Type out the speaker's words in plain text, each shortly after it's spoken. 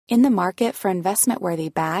In the market for investment-worthy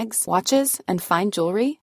bags, watches, and fine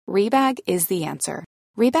jewelry, Rebag is the answer.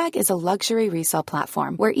 Rebag is a luxury resale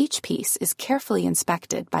platform where each piece is carefully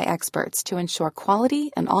inspected by experts to ensure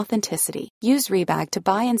quality and authenticity. Use Rebag to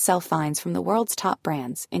buy and sell finds from the world's top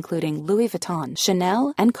brands, including Louis Vuitton,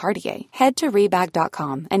 Chanel, and Cartier. Head to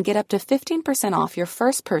Rebag.com and get up to 15% off your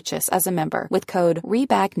first purchase as a member with code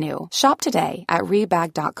REBAGNEW. Shop today at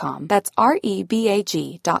Rebag.com. That's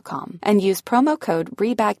REBAG.com. And use promo code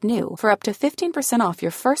REBAGNEW for up to 15% off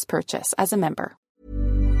your first purchase as a member.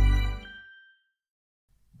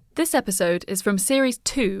 This episode is from Series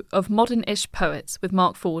 2 of Modern-ish Poets with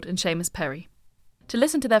Mark Ford and Seamus Perry. To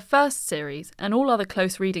listen to their first series and all other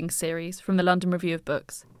close reading series from the London Review of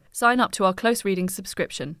Books, sign up to our close reading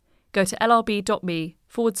subscription. Go to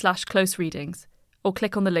lrb.me/close readings or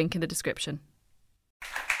click on the link in the description.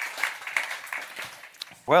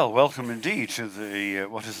 Well, welcome indeed to the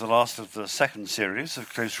what is the last of the second series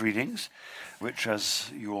of Close Readings, which,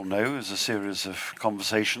 as you all know, is a series of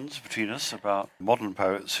conversations between us about modern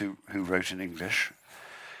poets who wrote in English.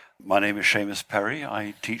 My name is Seamus Perry.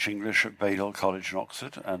 I teach English at Balliol College in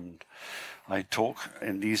Oxford, and I talk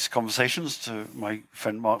in these conversations to my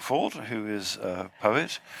friend Mark Ford, who is a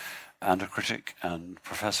poet and a critic and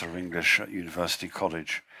professor of English at University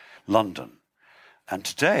College, London. And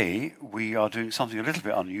today we are doing something a little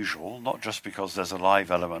bit unusual, not just because there's a live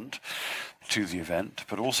element to the event,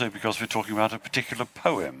 but also because we're talking about a particular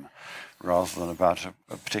poem rather than about a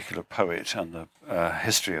particular poet and the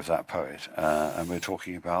history of that poet. And we're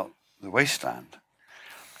talking about The Wasteland,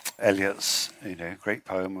 Eliot's great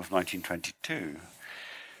poem of 1922.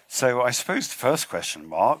 So I suppose the first question,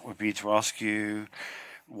 Mark, would be to ask you,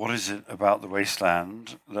 what is it about The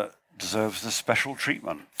Wasteland that deserves this special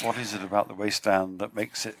treatment? What is it about The Wasteland that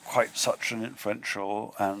makes it quite such an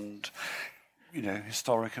influential and,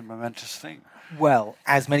 historic and momentous thing? Well,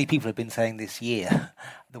 as many people have been saying this year,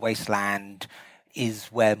 The Wasteland is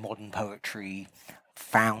where modern poetry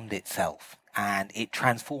found itself, and it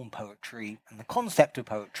transformed poetry and the concept of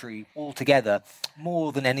poetry altogether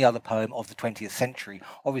more than any other poem of the 20th century.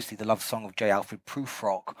 Obviously, the love song of J. Alfred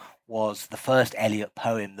Prufrock was the first Eliot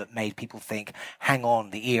poem that made people think, hang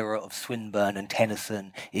on, the era of Swinburne and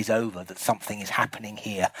Tennyson is over, that something is happening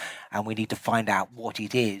here, and we need to find out what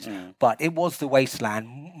it is. But it was The Wasteland,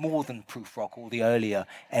 more than Prufrock or the earlier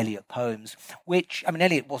Eliot poems, which,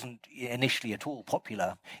 Eliot wasn't initially at all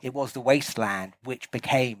popular. It was The Wasteland which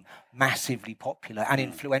became massively popular and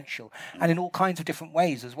influential, and in all kinds of different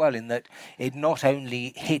ways as well, in that it not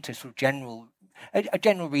only hit a sort of general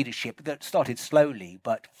readership that started slowly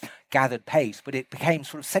but gathered pace, but it became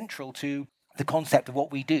sort of central to the concept of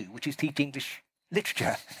what we do, which is teach English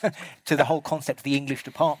literature, to the whole concept of the English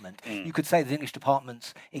department. You could say that English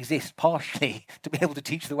departments exist partially to be able to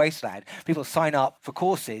teach The Wasteland. People sign up for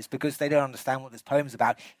courses because they don't understand what this poem's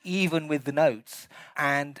about, even with the notes,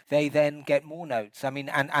 and they then get more notes.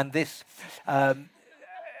 And this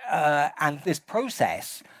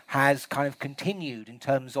process has kind of continued in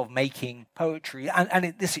terms of making poetry, and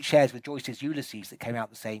it shares with Joyce's Ulysses that came out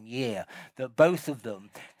the same year, that both of them,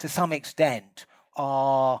 to some extent,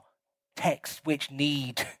 are texts which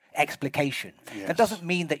need explication. Yes. That doesn't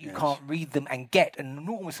mean that you can't read them and get an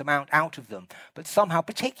enormous amount out of them, but somehow,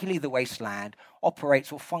 particularly The Wasteland,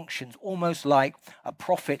 operates or functions almost like a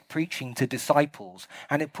prophet preaching to disciples,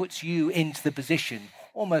 and it puts you into the position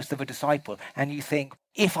almost of a disciple, and you think,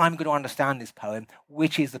 if I'm going to understand this poem,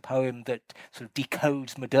 which is the poem that sort of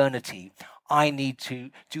decodes modernity, I need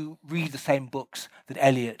to read the same books that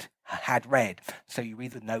Eliot had read. So you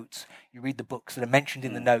read the notes, you read the books that are mentioned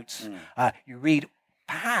in the notes, you read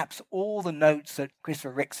perhaps all the notes that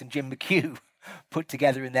Christopher Ricks and Jim McHugh put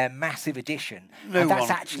together in their massive edition. And that's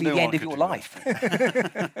actually the end of your life.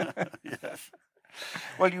 Yes.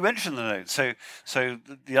 Well, you mentioned the notes. So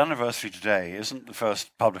the anniversary today isn't the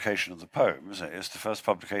first publication of the poem, is it? It's the first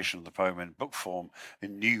publication of the poem in book form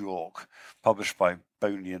in New York, published by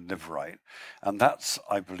Boney and Liveright. And that's,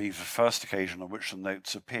 I believe, the first occasion on which the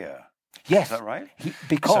notes appear. Yes. Is that right?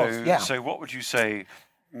 So what would you say,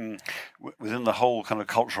 within the whole kind of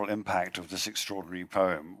cultural impact of this extraordinary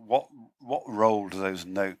poem, what role do those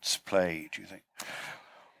notes play, do you think?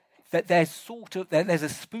 That there's a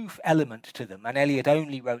spoof element to them, and Eliot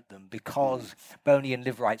only wrote them because Boney and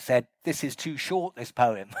Liveright said, this is too short, this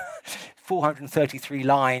poem. 433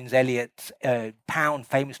 lines. Eliot Pound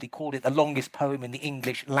famously called it the longest poem in the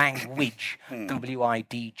English language,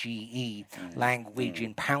 W-I-D-G-E, language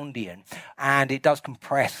in Poundian. And it does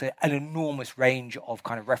compress an enormous range of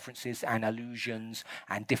kind of references and allusions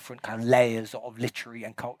and different kind of layers of literary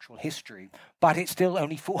and cultural history. But it's still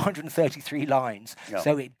only 433 lines,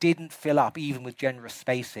 so it didn't fill up, even with generous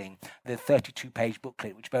spacing, the 32-page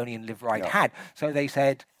booklet which Boney and Liveright had. So they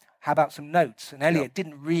said, how about some notes? And Eliot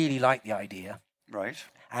didn't really like the idea. Right.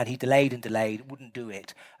 And he delayed and delayed, wouldn't do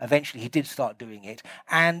it. Eventually he did start doing it.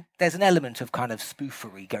 And there's an element of kind of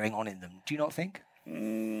spoofery going on in them. Do you not think?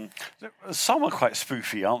 Some are quite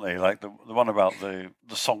spoofy, aren't they? Like the one about the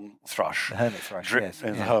song thrush. The hermit thrush, drip,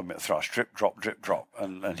 The hermit thrush, drip, drop.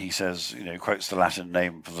 And he says, quotes the Latin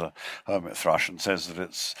name for the hermit thrush and says that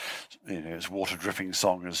it's, its water dripping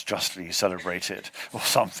song is justly celebrated or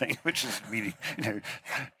something, which is really,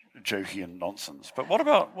 jokey and nonsense. But what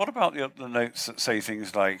about the notes that say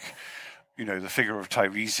things like, the figure of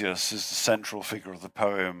Tiresias is the central figure of the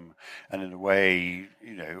poem and in a way,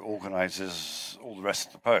 organises all the rest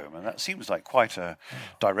of the poem. And that seems like quite a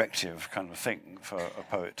directive kind of thing for a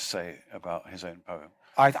poet to say about his own poem.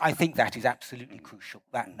 I think that is absolutely crucial,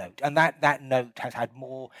 that note. And that note has had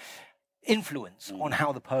more influence on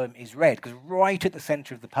how the poem is read, because right at the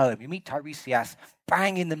centre of the poem, you meet Tiresias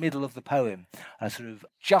bang in the middle of the poem, sort of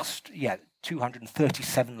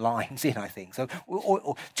 237 lines in, I think, so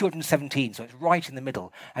or 217, so it's right in the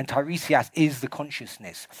middle, and Tiresias is the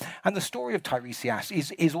consciousness. And the story of Tiresias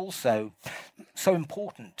is also so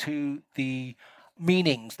important to the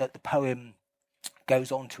meanings that the poem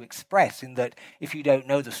goes on to express, in that if you don't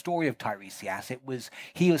know the story of Tiresias,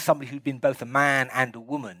 he was somebody who'd been both a man and a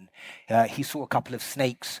woman. He saw a couple of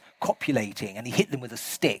snakes copulating and he hit them with a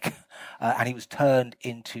stick, and he was turned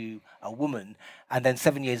into a woman. And then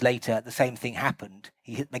 7 years later, the same thing happened.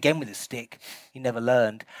 He hit them again with a stick. He never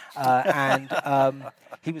learned. And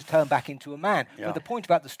he was turned back into a man. Yeah. But the point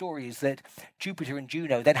about the story is that Jupiter and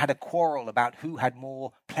Juno then had a quarrel about who had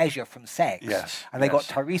more pleasure from sex. Yes. And they got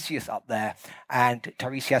Tiresias up there. And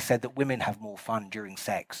Tiresias said that women have more fun during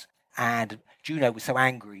sex. And Juno was so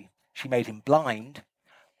angry, she made him blind,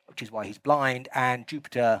 which is why he's blind. And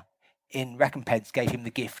Jupiter, in recompense, gave him the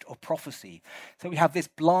gift of prophecy. So we have this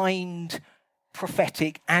blind,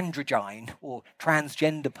 prophetic androgyne or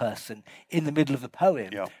transgender person in the middle of the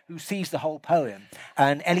poem who sees the whole poem.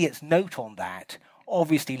 And Eliot's note on that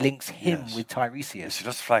obviously links him with Tiresias. Yes, he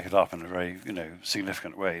does flag it up in a very,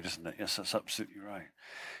 significant way, doesn't it? Yes, that's absolutely right.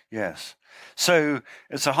 Yes. So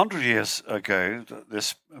it's 100 years ago that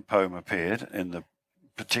this poem appeared in the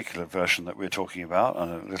particular version that we're talking about,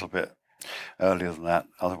 and a little bit earlier than that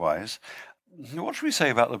otherwise. What should we say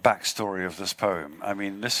about the backstory of this poem? I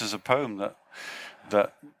mean, this is a poem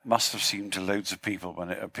that must have seemed to loads of people when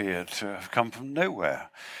it appeared to have come from nowhere.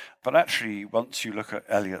 But actually, once you look at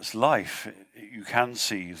Eliot's life, you can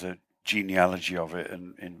see the genealogy of it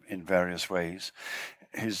in various ways.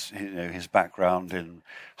 His background in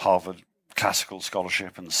Harvard classical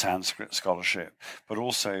scholarship and Sanskrit scholarship, but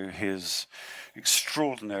also his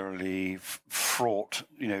extraordinarily fraught,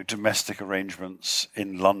 domestic arrangements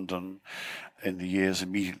in London in the years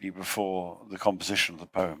immediately before the composition of the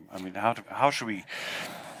poem. I mean, how should we...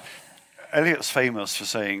 Eliot's famous for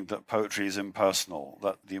saying that poetry is impersonal,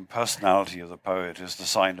 that the impersonality of the poet is the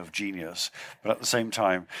sign of genius, but at the same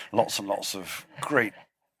time, lots and lots of great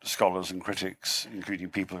scholars and critics, including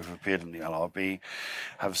people who have appeared in the LRB,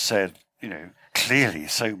 have said, clearly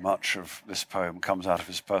so much of this poem comes out of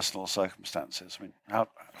his personal circumstances. I mean,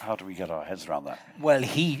 how do we get our heads around that? Well,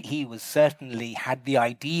 he was certainly had the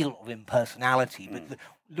ideal of impersonality, but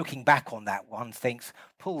looking back on that, one thinks,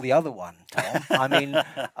 pull the other one, Tom. I mean,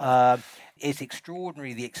 it's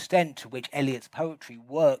extraordinary the extent to which Eliot's poetry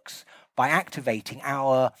works by activating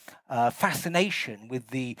our fascination with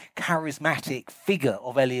the charismatic figure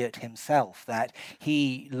of Eliot himself, that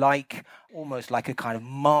he, almost like a kind of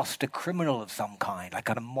master criminal of some kind, like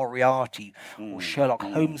kind of Moriarty or Sherlock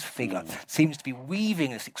Holmes figure, seems to be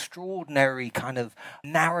weaving this extraordinary kind of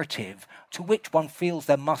narrative to which one feels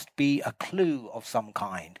there must be a clue of some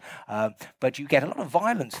kind. But you get a lot of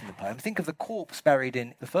violence in the poem. Think of the corpse buried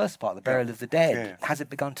in the first part, the burial of the dead. Yeah. Has it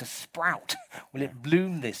begun to sprout? Will it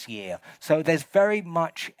bloom this year? So there's very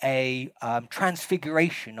much a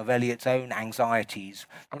transfiguration of Eliot's own anxieties.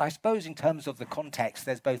 And I suppose in terms of the context,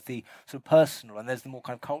 there's both the sort of personal and there's the more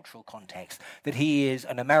kind of cultural context, that he is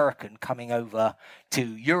an American coming over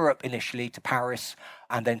to Europe initially, to Paris,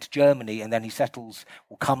 and then to Germany, and then he settles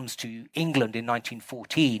or comes to England in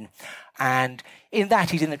 1914. And in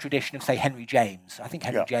that, he's in the tradition of, say, Henry James. I think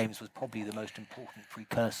Henry James was probably the most important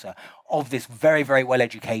precursor of this very, very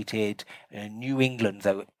well-educated New England,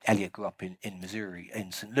 though Eliot grew up in Missouri,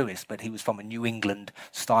 in St. Louis, but he was from a New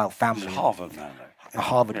England-style family. He was a Harvard man, though. A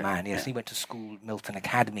Harvard man, yes. He went to school at Milton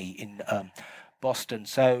Academy in Boston,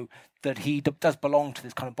 so that he does belong to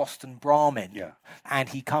this kind of Boston Brahmin. Yeah. And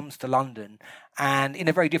he comes to London, and in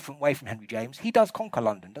a very different way from Henry James, he does conquer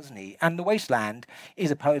London, doesn't he? And The Waste Land is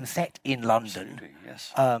a poem set in London,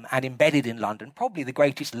 yes. And embedded in London, probably the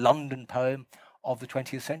greatest London poem of the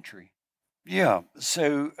 20th century. Yeah,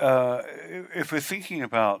 so if we're thinking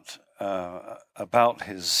about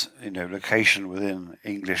his location within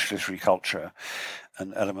English literary culture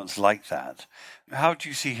and elements like that, how do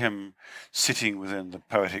you see him sitting within the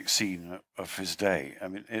poetic scene of his day? I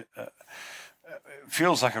mean, it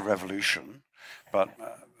feels like a revolution, but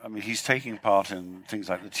he's taking part in things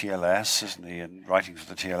like the TLS, isn't he, and writing for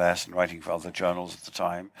the TLS and writing for other journals at the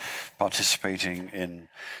time, participating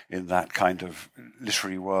in that kind of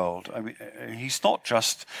literary world. I mean, he's not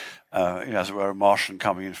just, as it were, a Martian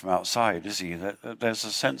coming in from outside, is he? There's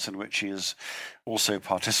a sense in which he is also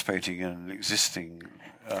participating in an existing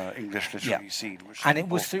English literary scene. And it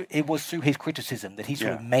was through his criticism that he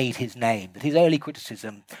sort of made his name, that his early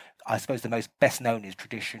criticism, I suppose the most best known is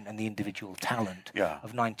Tradition and the Individual Talent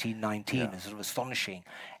of 1919, a sort of astonishing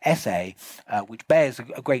essay, which bears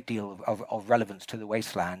a great deal of relevance to The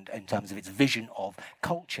Waste Land in terms of its vision of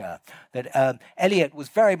culture. That Eliot was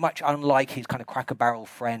very much unlike his kind of cracker-barrel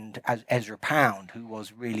friend Ezra Pound, who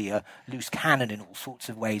was really a loose cannon in all sorts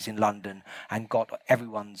of ways in London and got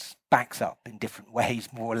everyone's backs up in different ways,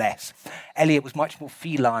 more or less. Eliot was much more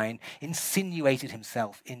feline, insinuated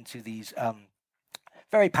himself into these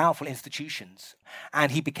very powerful institutions,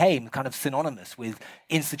 and he became kind of synonymous with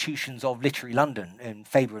institutions of literary London in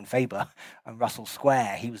Faber and Faber and Russell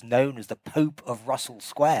Square. He was known as the Pope of Russell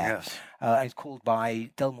Square. Yes. He's called by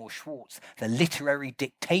Delmore Schwartz the literary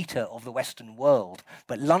dictator of the Western world,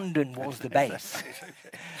 but London was the base.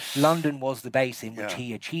 London was the base in which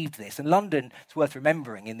he achieved this, and London, it's worth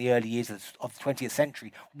remembering, in the early years of the 20th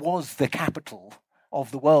century, was the capital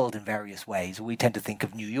of the world in various ways. We tend to think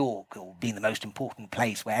of New York or being the most important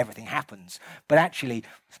place where everything happens, but actually,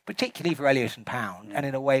 particularly for Eliot and Pound, and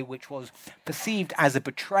in a way which was perceived as a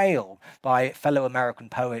betrayal by fellow American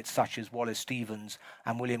poets such as Wallace Stevens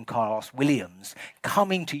and William Carlos Williams,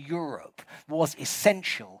 coming to Europe was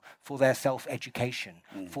essential for their self-education,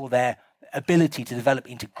 for their ability to develop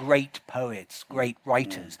into great poets, great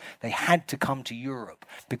writers. They had to come to Europe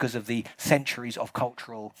because of the centuries of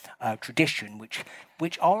cultural tradition,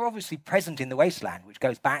 which are obviously present in The Waste Land, which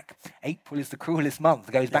goes back, April is the cruelest month,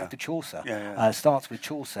 goes back to Chaucer, starts with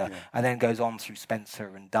Chaucer, and then goes on through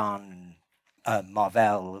Spenser and Donne and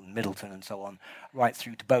Marvell and Middleton and so on, right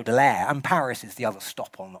through to Baudelaire. And Paris is the other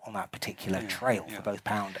stop on that particular trail for both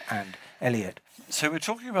Pound and Eliot. So we're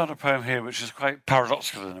talking about a poem here which is quite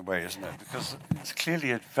paradoxical in a way, isn't it? Because it's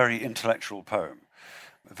clearly a very intellectual poem,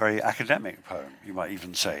 a very academic poem, you might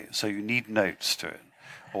even say. So you need notes to it,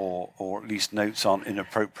 or at least notes aren't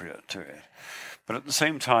inappropriate to it. But at the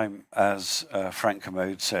same time, as Frank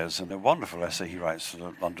Commode says in a wonderful essay he writes for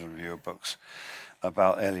the London Review of Books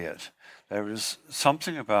about Eliot, there is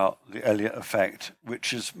something about the Eliot effect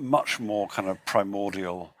which is much more kind of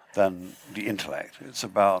primordial than the intellect. It's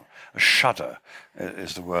about a shudder,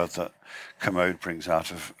 is the word that Commode brings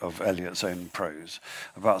out of Eliot's own prose,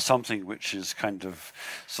 about something which is kind of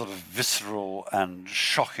sort of visceral and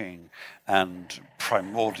shocking and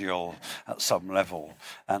primordial at some level.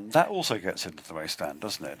 And that also gets into The Waste Land,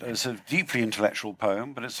 doesn't it? It's a deeply intellectual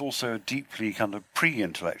poem, but it's also a deeply kind of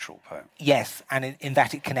pre-intellectual poem. Yes, and in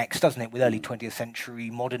that it connects, doesn't it, with early 20th century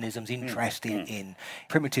modernism's interest in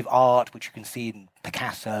primitive art, which you can see in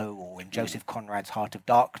Picasso or in Joseph Conrad's Heart of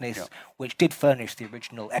Darkness, which did furnish the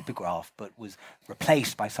original epigraph, but was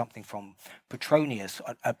replaced by something from Petronius,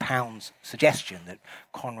 a Pound's suggestion that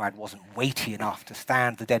Conrad wasn't weighty enough to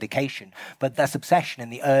stand the dedication. But this obsession in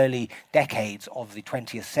the early decades of the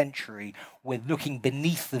 20th century with looking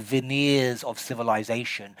beneath the veneers of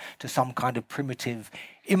civilization to some kind of primitive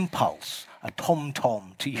impulse, a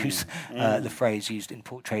tom-tom, to use the phrase used in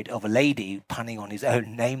Portrait of a Lady, punning on his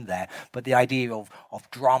own name there, but the idea of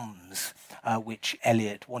drums which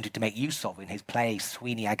Eliot wanted to make use of in his play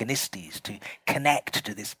Sweeney Agonistes, to connect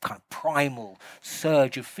to this kind of primal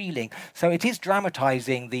surge of feeling. So it is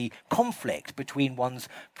dramatising the conflict between one's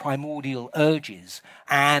primordial urges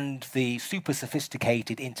and the super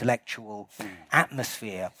sophisticated intellectual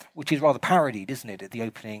atmosphere, which is rather parodied, isn't it, at the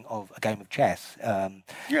opening of A Game of Chess?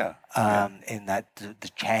 In that the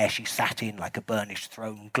chair she sat in, like a burnished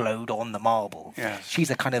throne, glowed on the marble. Yes. She's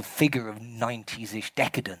a kind of figure of 90s-ish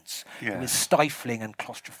decadence, who is stifling and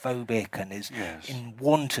claustrophobic and is in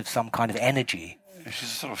want of some kind of energy. She's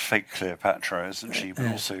a sort of fake Cleopatra, isn't she? But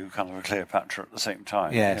also kind of a Cleopatra at the same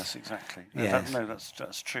time. Yes, exactly.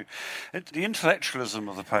 That's true. The intellectualism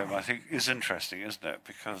of the poem, I think, is interesting, isn't it?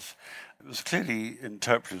 Because it was clearly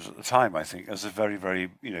interpreted at the time, I think, as a very,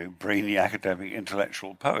 very, brainy academic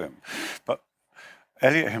intellectual poem. But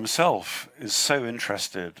Eliot himself is so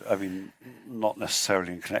interested, I mean, not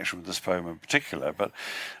necessarily in connection with this poem in particular, but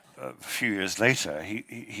a few years later,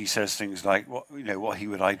 he says things like, what he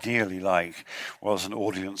would ideally like was an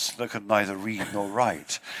audience that could neither read nor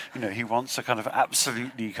write. He wants a kind of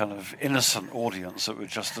absolutely kind of innocent audience that would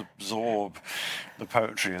just absorb the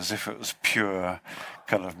poetry as if it was pure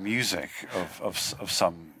kind of music of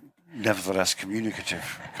some nevertheless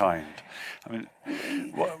communicative kind. I mean,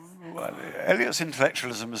 Eliot's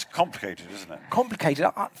intellectualism is complicated, isn't it? Complicated.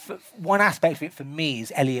 One aspect of it for me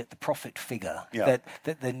is Eliot the prophet figure. That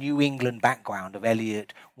the New England background of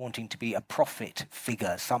Eliot wanting to be a prophet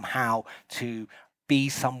figure, somehow to be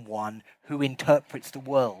someone who interprets the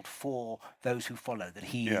world for those who follow, that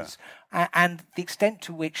he is. And the extent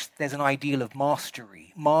to which there's an ideal of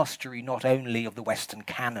mastery not only of the Western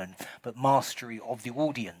canon, but mastery of the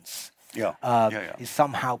audience. Is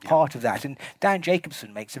somehow part of that. And Dan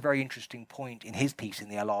Jacobson makes a very interesting point in his piece in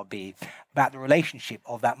the LRB about the relationship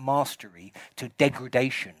of that mastery to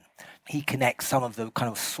degradation. He connects some of the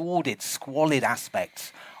kind of sordid, squalid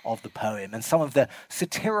aspects of the poem and some of the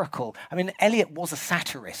satirical. I mean, Eliot was a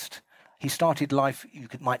satirist. He started life,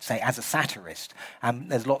 might say, as a satirist.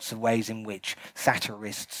 There's lots of ways in which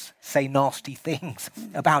satirists say nasty things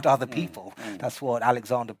about other people. That's what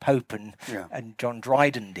Alexander Pope and John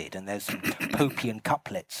Dryden did. And there's some Popian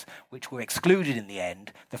couplets, which were excluded in the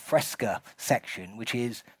end. The Fresca section, which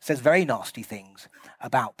says very nasty things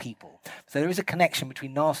about people. So there is a connection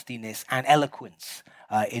between nastiness and eloquence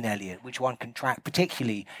in Eliot, which one can track,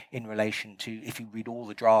 particularly in relation to, if you read all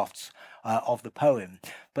the drafts of the poem.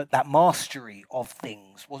 But that mastery of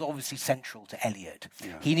things was obviously central to Eliot.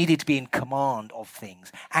 He needed to be in command of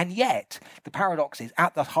things. And yet, the paradox is,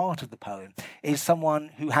 at the heart of the poem is someone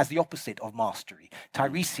who has the opposite of mastery.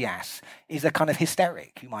 Tiresias is a kind of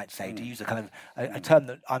hysteric, you might say, to use a kind of a term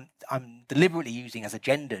that I'm deliberately using as a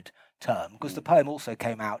gendered term, because the poem also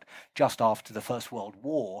came out just after the First World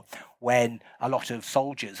War, when a lot of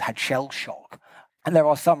soldiers had shell shock. And there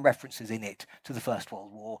are some references in it to the First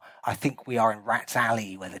World War. I think we are in Rat's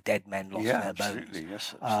Alley, where the dead men lost their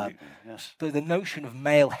bones. Yes. But the notion of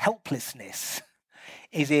male helplessness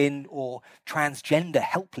or transgender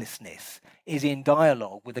helplessness is in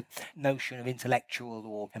dialogue with the notion of intellectual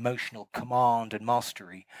or emotional command and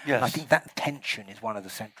mastery. Yes. And I think that tension is one of the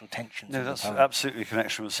central tensions. No, that's absolutely a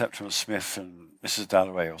connection with Septimus Smith and Mrs.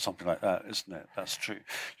 Dalloway or something like that, isn't it? That's true.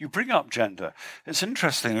 You bring up gender. It's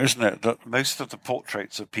interesting, isn't it, that most of the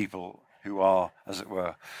portraits of people who are, as it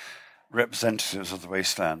were, representatives of the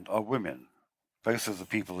wasteland are women. Both of the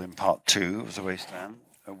people in part 2 of the wasteland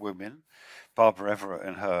are women. Barbara Everett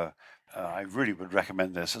in her, I really would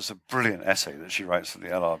recommend this. It's a brilliant essay that she writes for the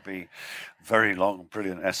LRB. Very long,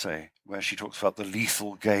 brilliant essay where she talks about the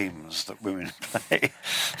lethal games that women play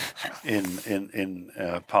in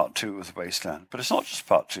part 2 of the wasteland. But it's not just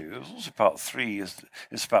part 2. It's also part 3.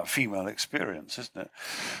 It's about female experience, isn't it?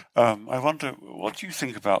 I wonder, what do you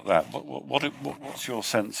think about that? What's your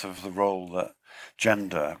sense of the role that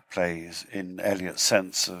gender plays in Eliot's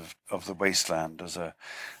sense of the wasteland as a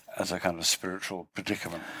kind of spiritual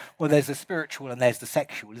predicament? Well, there's the spiritual and there's the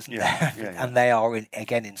sexual, isn't there? Yeah. And they are,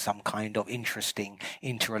 in some kind of interesting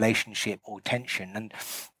interrelationship or tension. And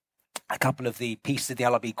a couple of the pieces of the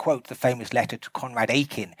LRB quote the famous letter to Conrad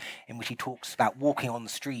Aikin, in which he talks about walking on the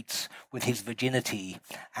streets with his virginity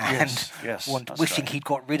and wishing he'd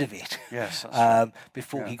got rid of it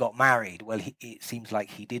before he got married. Well, it seems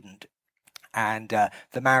like he didn't. And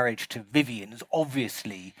the marriage to Vivian is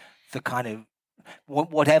obviously the kind of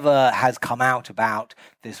whatever has come out about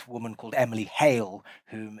this woman called Emily Hale,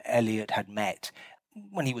 whom Eliot had met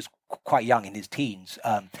when he was quite young, in his teens,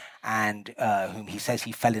 and whom he says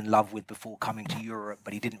he fell in love with before coming to Europe,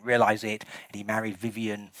 but he didn't realise it, and he married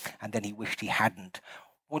Vivian, and then he wished he hadn't.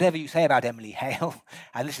 Whatever you say about Emily Hale,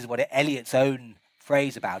 and this is what Eliot's own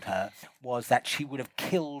phrase about her was that she would have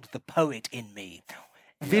killed the poet in me.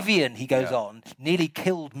 Vivian, he goes on, nearly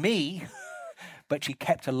killed me, but she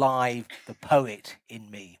kept alive the poet in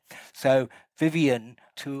me. So Vivian,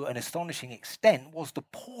 to an astonishing extent, was the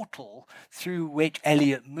portal through which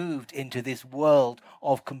Eliot moved into this world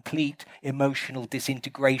of complete emotional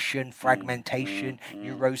disintegration, fragmentation,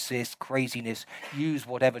 neurosis, craziness, use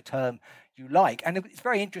whatever term you like. And it's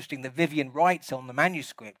very interesting that Vivian writes on the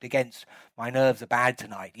manuscript against "My nerves are bad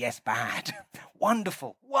tonight." Yes, bad.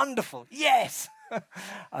 Wonderful, wonderful, yes.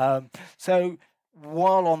 So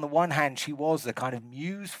while on the one hand she was the kind of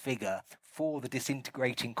muse figure for the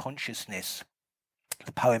disintegrating consciousness,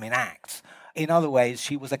 the poem enacts, in other ways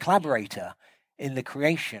she was a collaborator in the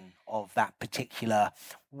creation of that particular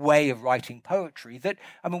way of writing poetry that,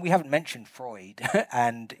 I mean, we haven't mentioned Freud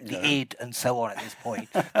and the id and so on at this point,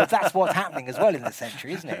 but that's what's happening as well in this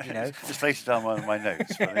century, isn't it? You know, just later down my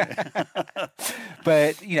notes.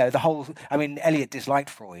 But, you know, the whole, I mean, Eliot disliked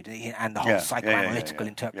Freud and the whole psychoanalytical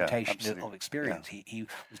interpretation of experience. He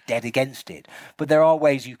was dead against it. But there are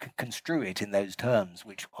ways you can construe it in those terms,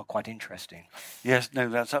 which are quite interesting. Yes, no,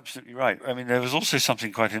 that's absolutely right. I mean, there was also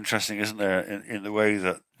something quite interesting, isn't there, in the way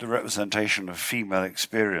that the representation of female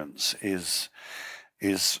experience is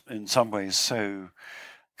in some ways so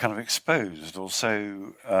kind of exposed, or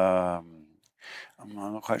so I'm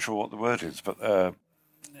not quite sure what the word is, but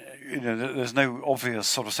there's no obvious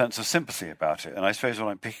sort of sense of sympathy about it. And I suppose what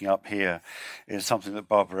I'm picking up here is something that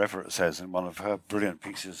Barbara Everett says in one of her brilliant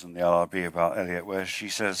pieces in the LRB about Eliot, where she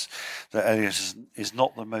says that Eliot is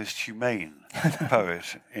not the most humane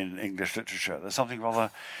poet in English literature. There's something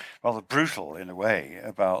rather brutal in a way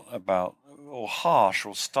about or harsh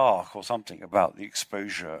or stark or something about the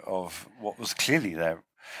exposure of what was clearly their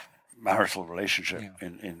marital relationship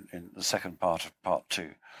in the second part of part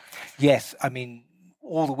 2. Yes, I mean,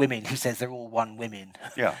 all the women, he says, they're all one women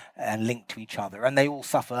and linked to each other, and they all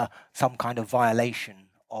suffer some kind of violation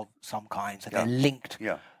of some kind, so they're linked.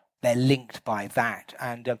 They're linked by that.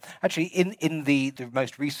 And actually, in the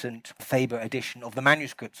most recent Faber edition of the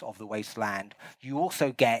manuscripts of The Wasteland, you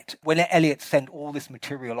also get, when Eliot sent all this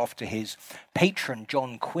material off to his patron,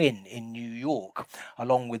 John Quinn, in New York,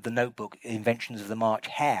 along with the notebook Inventions of the March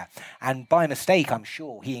Hare, and by mistake, I'm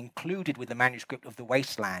sure, he included with the manuscript of The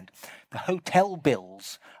Wasteland the hotel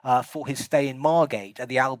bills for his stay in Margate at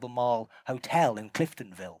the Albemarle Hotel in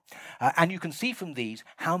Cliftonville. And you can see from these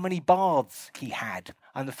how many baths he had.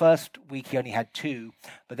 And the first week he only had 2,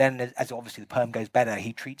 but then as obviously the poem goes better,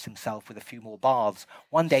 he treats himself with a few more baths.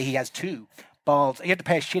 One day he has 2 baths. He had to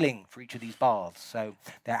pay a shilling for each of these baths, so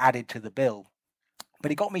they're added to the bill.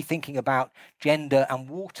 But it got me thinking about gender and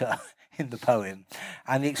water in the poem,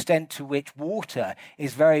 and the extent to which water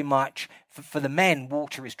is very much, for the men,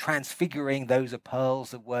 water is transfiguring. Those are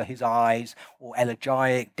pearls that were his eyes, or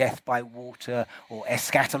elegiac, death by water, or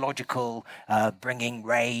eschatological, bringing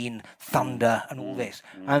rain, thunder, and all this.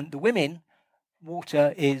 And the women,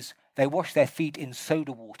 water is, they wash their feet in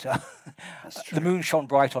soda water. The moon shone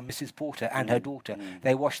bright on Mrs. Porter and her daughter.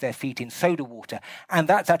 They washed their feet in soda water. And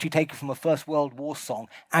that's actually taken from a First World War song,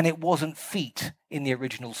 and it wasn't feet in the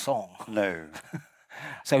original song. No.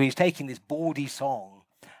 So he's taking this bawdy song,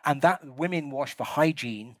 and that women wash for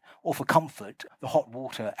hygiene or for comfort, the hot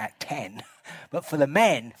water at 10. But for the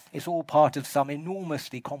men, it's all part of some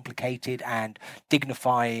enormously complicated and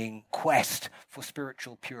dignifying quest for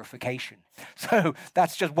spiritual purification. So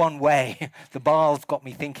that's just one way. The baths got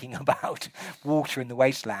me thinking about water in the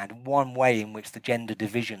wasteland. One way in which the gender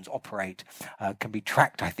divisions operate can be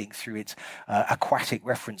tracked, I think, through its aquatic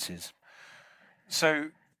references. So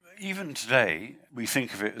even today, we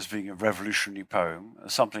think of it as being a revolutionary poem,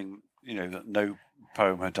 something that no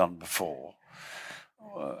poem had done before.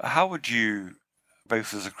 How would you,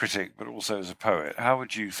 both as a critic but also as a poet, how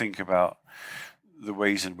would you think about the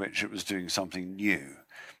ways in which it was doing something new?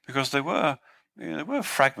 Because there were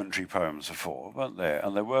fragmentary poems before, weren't there?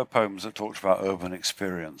 And there were poems that talked about urban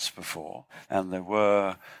experience before, and there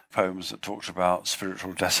were poems that talked about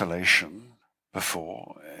spiritual desolation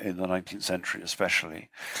before, in the 19th century especially.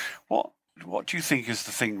 What do you think is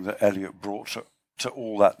the thing that Eliot brought to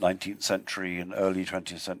all that 19th century and early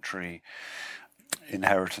 20th century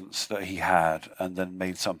inheritance that he had, and then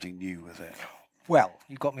made something new with it? Well,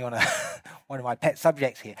 you've got me on one of my pet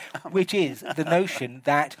subjects here, which is the notion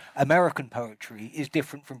that American poetry is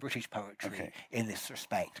different from British poetry in this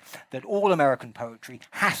respect, that all American poetry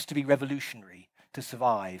has to be revolutionary to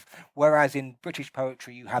survive, whereas in British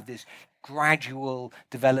poetry you have this gradual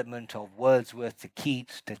development of Wordsworth to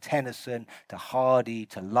Keats to Tennyson to Hardy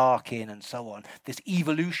to Larkin and so on, this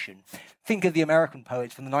evolution. Think of the American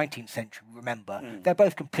poets from the 19th century, remember. They're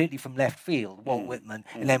both completely from left field, Walt Whitman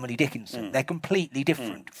and Emily Dickinson. They're completely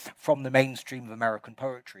different from the mainstream of American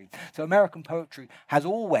poetry. So American poetry has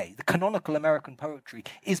always, the canonical American poetry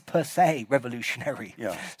is per se revolutionary.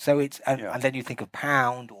 Yeah. So it's, and then you think of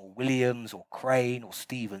Pound or Williams or Crane or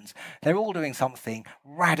Stevens, they're all doing something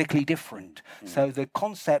radically different. So the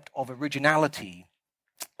concept of originality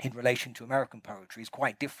in relation to American poetry is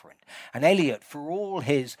quite different. And Eliot, for all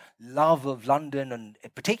his love of London and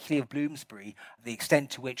particularly of Bloomsbury, the extent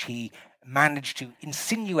to which he managed to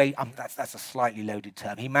insinuate, that's a slightly loaded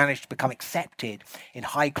term, he managed to become accepted in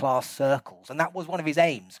high-class circles. And that was one of his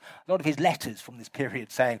aims. A lot of his letters from this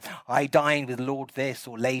period saying, I dined with Lord this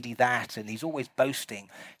or Lady that, and he's always boasting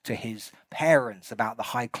to his parents about the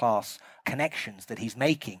high-class connections that he's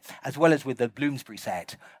making, as well as with the Bloomsbury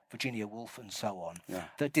set, Virginia Woolf and so on. Yeah.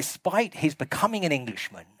 That despite his becoming an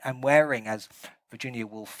Englishman and wearing, as Virginia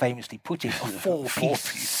Woolf famously put it, a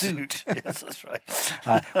four-piece suit, yes, that's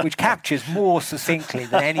right. Which captures more succinctly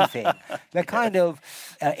than anything the kind of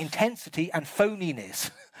intensity and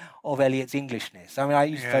phoniness of Eliot's Englishness. I mean, I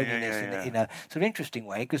use phoniness in a sort of interesting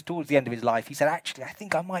way, because towards the end of his life, he said, actually, I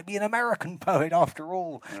think I might be an American poet after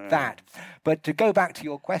all that. But to go back to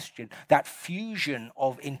your question, that fusion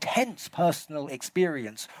of intense personal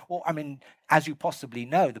experience, or, I mean, as you possibly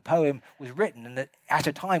know, the poem was written at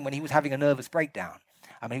a time when he was having a nervous breakdown.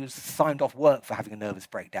 I mean, he was signed off work for having a nervous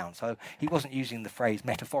breakdown, so he wasn't using the phrase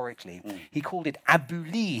metaphorically. He called it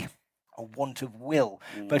abuli, a want of will.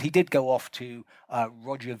 But he did go off to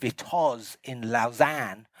Roger Vitoz in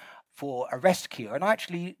Lausanne for a rest cure. And I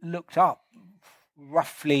actually looked up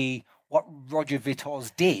roughly what Roger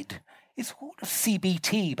Vitoz did. It's sort of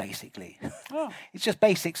CBT, basically. It's just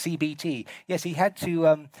basic CBT. Yes, he had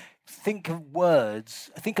to think of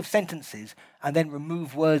words, think of sentences, and then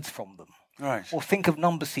remove words from them. Right. Or think of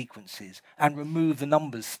number sequences and remove the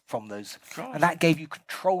numbers from those. God. And that gave you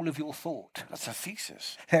control of your thought. That's a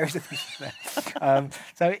thesis. There is a thesis there.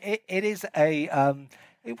 So it is a...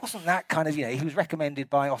 it wasn't that kind of, he was recommended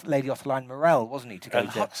by Lady Ottoline Morell, wasn't he, to go to...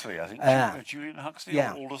 Huxley, I think. Julian Huxley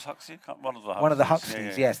or Aldous Huxley? One of the Huxleys. One of the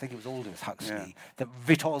Huxleys, yes. I think it was Aldous Huxley. Yeah. That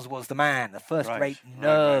Vitoz was the man, the first-rate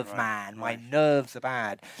nerve man. My nerves are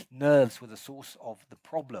bad. Nerves were the source of the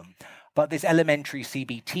problem. But this elementary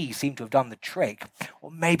CBT seemed to have done the trick.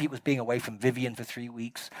 Or maybe it was being away from Vivian for 3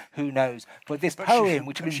 weeks. Who knows? But this poem,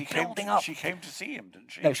 which had been building up... She came to see him,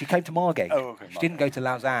 didn't she? No, she came to Margate. Oh, okay. She didn't go to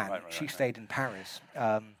Lausanne. She stayed in Paris.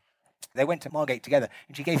 They went to Margate together,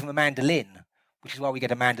 and she gave him a mandolin, which is why we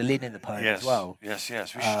get a mandolin in the poem as well. Yes.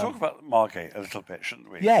 We should talk about Margate a little bit,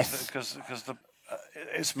 shouldn't we? Yes. Because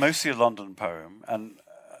it's mostly a London poem, and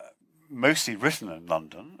mostly written in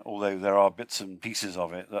London, although there are bits and pieces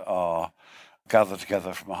of it that are gathered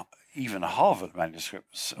together from even Harvard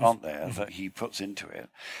manuscripts, aren't there, that he puts into it.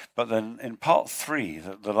 But then in part 3,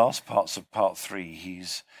 the last parts of part 3,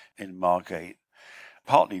 he's in Margate,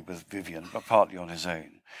 partly with Vivian, but partly on his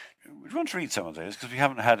own. We want to read some of those, because we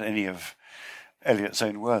haven't had any of Eliot's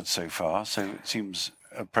own words so far, so it seems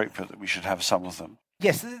appropriate that we should have some of them.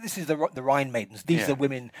 Yes, this is the Rhine Maidens. These are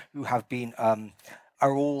women who have been...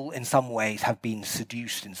 are all, in some ways, have been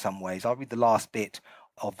seduced in some ways. I'll read the last bit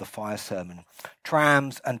of the fire sermon.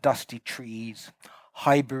 Trams and dusty trees,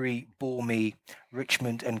 Highbury bore me,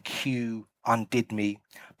 Richmond and Kew undid me.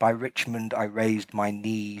 By Richmond I raised my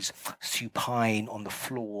knees, supine on the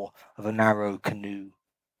floor of a narrow canoe.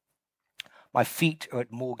 My feet are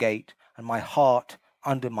at Moorgate, and my heart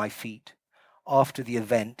under my feet. After the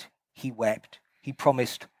event, he wept. He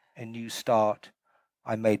promised a new start.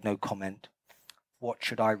 I made no comment. What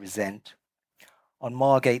should I resent? On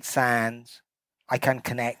Margate sands, I can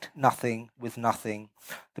connect nothing with nothing.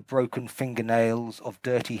 The broken fingernails of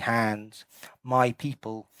dirty hands. My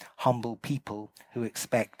people, humble people who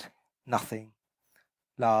expect nothing.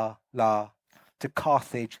 La, la. To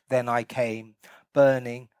Carthage then I came,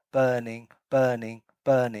 burning, burning, burning,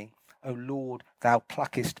 burning. O Lord, thou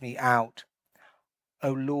pluckest me out.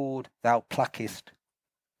 O Lord, thou pluckest.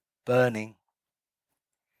 Burning.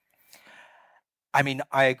 I mean,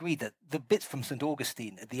 I agree that the bits from St.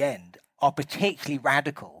 Augustine at the end are particularly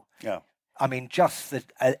radical. Yeah. I mean, just the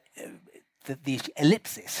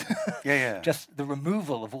ellipsis. Yeah. Just the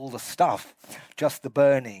removal of all the stuff. Just the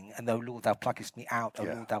burning, and O Lord, thou pluckest me out, O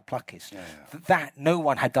Lord, thou pluckest. Yeah. That, no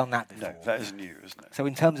one had done that before. No, that is new, isn't it? So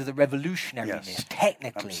in terms of the revolutionariness,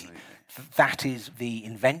 technically, that is the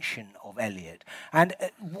invention of Eliot. And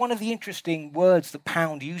one of the interesting words that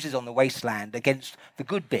Pound uses on The Wasteland against the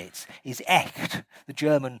good bits is echt, the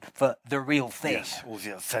German for the real thing. Yes, or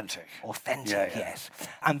the authentic. Authentic, yes.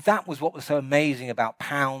 And that was what was so amazing about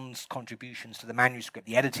Pound's contributions to the manuscript,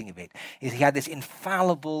 the editing of it, is he had this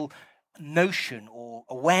infallible notion or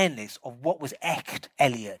awareness of what was echt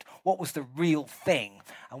Eliot, what was the real thing,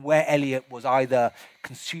 and where Eliot was either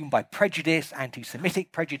consumed by prejudice,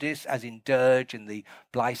 anti-Semitic prejudice, as in Dirge and the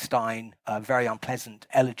Bleistein, very unpleasant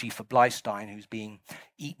elegy for Bleistein, who's being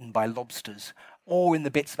eaten by lobsters, or in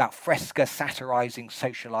the bits about Fresca satirising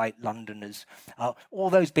socialite Londoners. All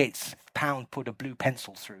those bits, Pound put a blue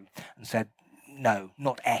pencil through and said, no,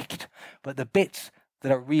 not echt, but the bits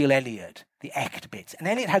that are real Eliot, the echt bits. And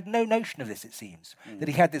Eliot had no notion of this, it seems, that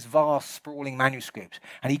he had this vast, sprawling manuscript,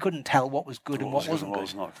 and he couldn't tell what was good and what wasn't good. What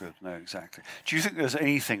was not good, no, exactly. Do you think there's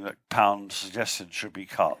anything that Pound suggested should be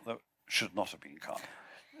cut that should not have been cut?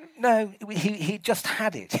 No, he just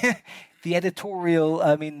had it. The editorial,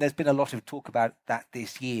 I mean, there's been a lot of talk about that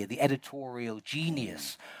this year, the editorial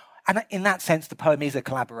genius. And in that sense, the poem is a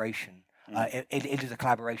collaboration. It is a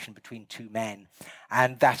collaboration between two men,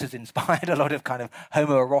 and that has inspired a lot of kind of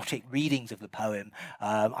homoerotic readings of the poem.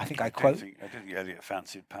 I think I don't think Eliot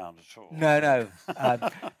fancied Pound at all. No.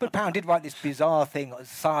 But Pound did write this bizarre thing,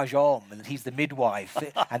 Sage Homme, and he's the midwife,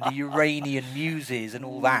 and the Uranian muses and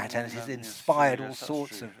all that, and it has inspired all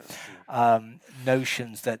sorts of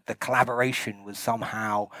notions that the collaboration was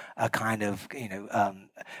somehow a kind of,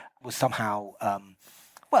 was somehow...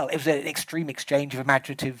 well, it was an extreme exchange of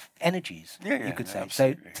imaginative energies, you could say.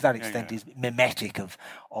 Absolutely. So to that extent is mimetic of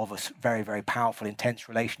a very, very powerful, intense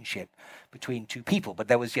relationship between two people. But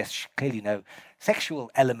there was, yes, clearly no sexual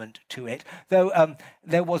element to it. Though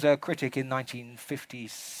there was a critic in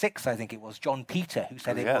 1956, I think it was, John Peter, who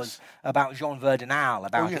said it was about Jean Verdenal,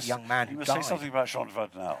 about a young man who died. You must say something about Jean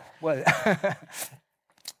Verdenal. Well...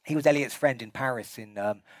 He was Eliot's friend in Paris in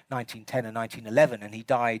 1910 and 1911, and he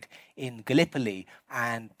died in Gallipoli,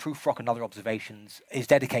 and Prufrock and Other Observations is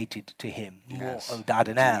dedicated to him, More au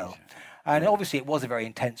Dardanelles. And obviously it was a very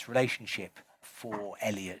intense relationship for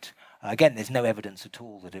Eliot. Again, there's no evidence at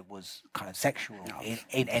all that it was kind of sexual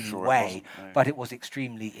in any way, but it was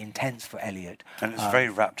extremely intense for Eliot. And it's very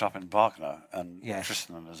wrapped up in Wagner and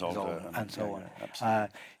Tristan and Isolde and so on. Absolutely.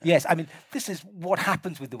 Yes, I mean, this is what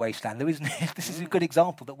happens with The Wasteland. This is a good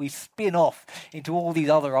example that we spin off into all these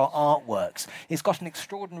other artworks. It's got an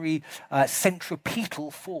extraordinary centripetal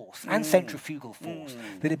force and centrifugal force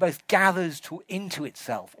that it both gathers into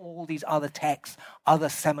itself all these other texts, other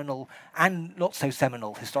seminal and not so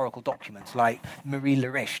seminal historical documents like Marie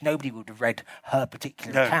Leriche. Nobody would have read her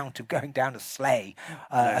particular account of going down a sled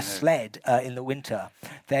in the winter.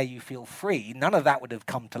 There you feel free. None of that would have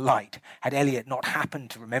come to light had Eliot not happened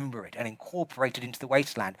to remember it and incorporate it into The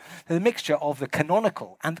Wasteland. There's a mixture of the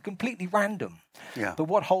canonical and the completely random. Yeah. But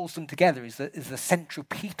what holds them together is the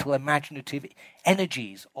centripetal imaginative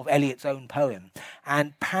energies of Eliot's own poem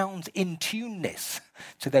and Pound's in-tuneness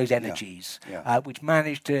to those energies, which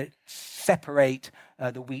managed to separate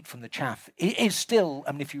the wheat from the chaff. It is still,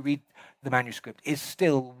 I mean, if you read the manuscript, is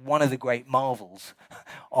still one of the great marvels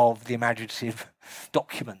of the imaginative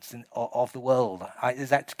documents of the world. Is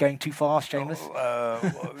that going too fast, Seamus?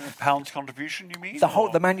 Pound's contribution, you mean?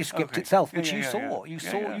 The manuscript itself, which you saw.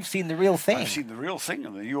 You've seen the real thing. I've seen the real thing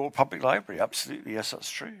in the York Public Library. Absolutely, yes, that's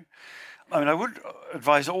true. I mean, I would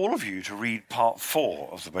advise all of you to read part 4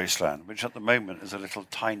 of The Wasteland, which at the moment is a little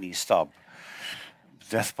tiny stub,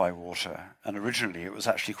 Death by Water. And originally it was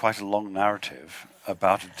actually quite a long narrative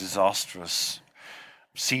about a disastrous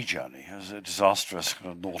sea journey. It was a disastrous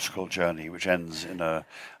kind of nautical journey which ends in a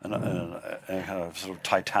kind of sort of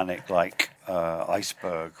Titanic-like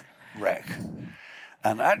iceberg wreck.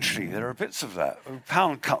 And actually there are bits of that.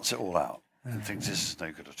 Pound cuts it all out and thinks this is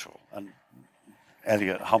no good at all. And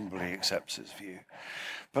Eliot humbly accepts his view.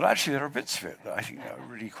 But actually there are bits of it that I think are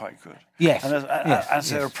really quite good. Yes. And as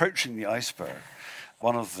they're approaching the iceberg,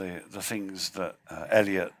 one of the things that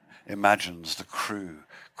Eliot imagines the crew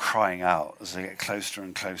crying out as they get closer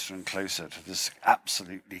and closer and closer to this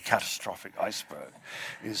absolutely catastrophic iceberg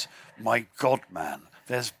is, "My God, man,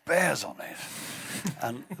 there's bears on it."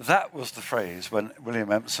 And that was the phrase when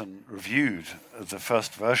William Empson reviewed the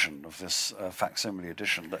first version of this facsimile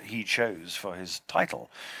edition that he chose for his title.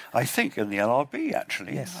 I think in the LRB,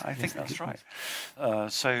 actually. Yes, I think that's right.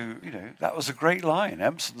 So, that was a great line.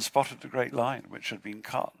 Empson spotted a great line which had been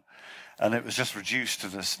cut. And it was just reduced to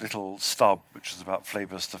this little stub, which is about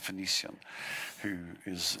Phlebas the Phoenician, who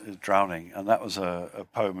is drowning. And that was a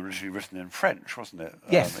poem originally written in French, wasn't it?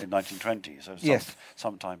 Yes. In 1920, so Yes.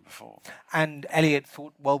 some time before. And Eliot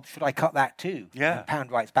thought, well, should I cut that too? Yeah. And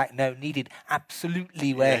Pound writes back, no, needed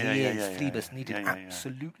absolutely where he is. Yeah, Phlebas needed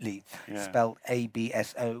absolutely. Yeah. Spelled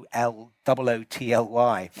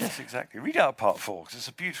ABSOLOOTLY. Yes, exactly. Read out part 4, because it's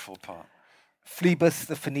a beautiful part. Phlebas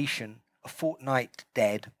the Phoenician, a fortnight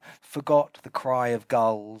dead, forgot the cry of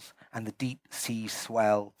gulls and the deep sea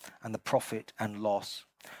swell and the profit and loss.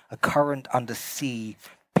 A current under sea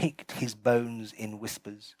picked his bones in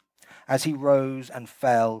whispers. As he rose and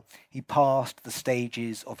fell, he passed the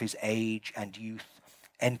stages of his age and youth,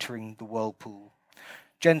 entering the whirlpool.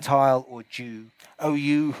 Gentile or Jew, O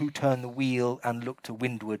you who turn the wheel and look to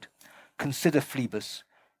windward, consider Phlebas,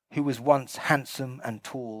 who was once handsome and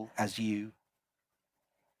tall as you.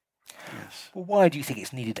 Yes. Well, why do you think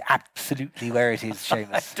it's needed absolutely where it is,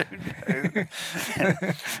 Seamus? I don't know.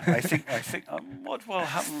 I think what will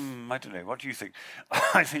happen, I don't know. What do you think?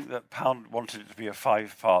 I think that Pound wanted it to be a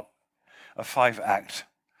 5-act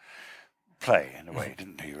play in a way,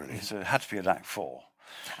 didn't he, really? So it had to be an act 4.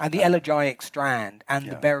 And the elegiac strand and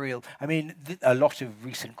the burial. I mean, a lot of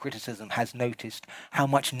recent criticism has noticed how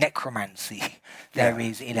much necromancy there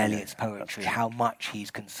is in Eliot's poetry, how much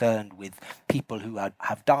he's concerned with people who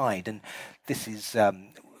have died. And this is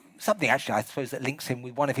something, actually, I suppose, that links him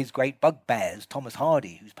with one of his great bugbears, Thomas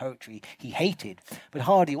Hardy, whose poetry he hated. But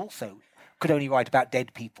Hardy also could only write about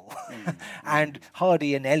dead people. And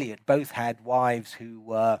Hardy and Eliot both had wives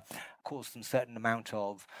who caused them a certain amount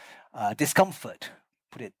of discomfort,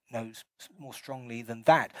 put it no more strongly than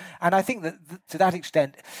that. And I think that to that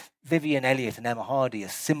extent, Vivian Eliot and Emma Hardy are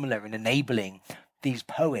similar in enabling these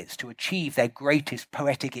poets to achieve their greatest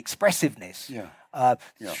poetic expressiveness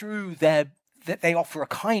through their... that they offer a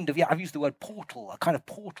kind of, I've used the word portal, a kind of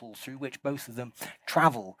portal through which both of them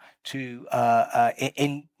travel to,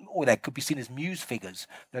 or they could be seen as muse figures,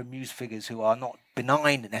 though muse figures who are not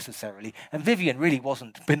benign necessarily. And Vivian really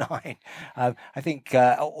wasn't benign, I think,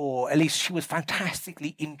 or at least she was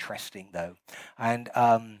fantastically interesting, though. And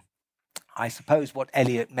I suppose what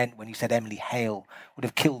Eliot meant when he said Emily Hale would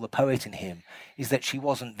have killed the poet in him is that she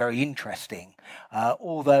wasn't very interesting,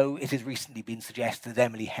 although it has recently been suggested that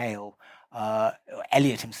Emily Hale,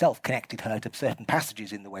 Eliot himself connected her to certain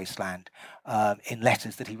passages in The Wasteland in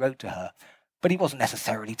letters that he wrote to her, but he wasn't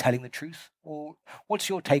necessarily telling the truth. Or what's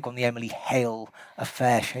your take on the Emily Hale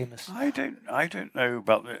affair, Seamus? I don't know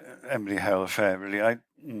about the Emily Hale affair, really.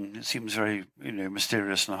 It seems very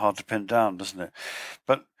mysterious and hard to pin down, doesn't it?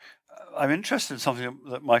 But I'm interested in something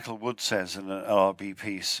that Michael Wood says in an LRB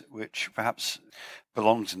piece, which perhaps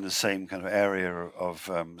belongs in the same kind of area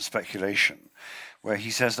of speculation, where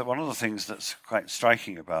he says that one of the things that's quite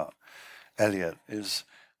striking about Eliot is,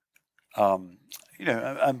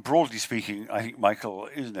 and broadly speaking, I think Michael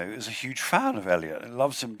is a huge fan of Eliot and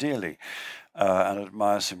loves him dearly and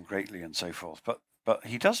admires him greatly and so forth. But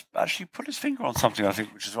he does actually put his finger on something, I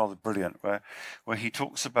think, which is rather brilliant, where he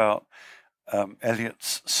talks about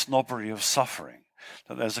Eliot's snobbery of suffering.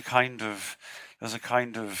 That there's a kind of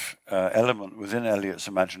element within Eliot's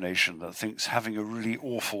imagination that thinks having a really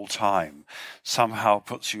awful time somehow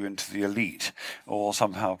puts you into the elite, or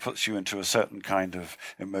somehow puts you into a certain kind of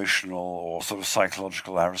emotional or sort of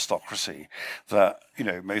psychological aristocracy that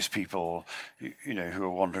most people who are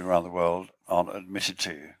wandering around the world aren't admitted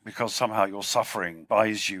to, because somehow your suffering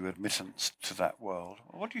buys you admittance to that world.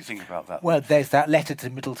 What do you think about that? Well, there's that letter to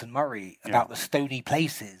Middleton Murray about the stony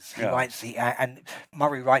places. He writes, and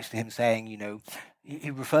Murray writes to him saying,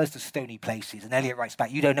 he refers to stony places, and Eliot writes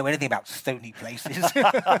back, you don't know anything about stony places.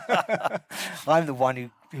 I'm the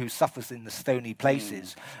one who suffers in the stony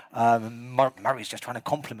places. Murray's just trying to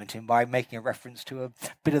compliment him by making a reference to a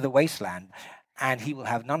bit of the wasteland, and he will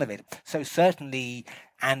have none of it. So certainly,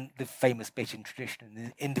 and the famous bit in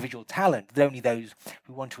tradition, individual talent, that only those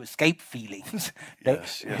who want to escape feelings,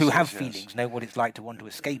 who have feelings, know what it's like to want to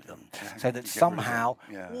escape them. So that somehow,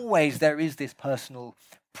 always there is this personal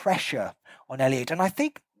pressure on Eliot. And I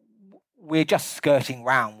think we're just skirting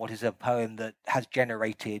round what is a poem that has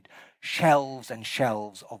generated shelves and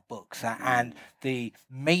shelves of books. And the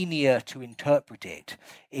mania to interpret it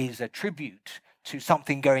is a tribute to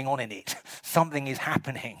something going on in it. Something is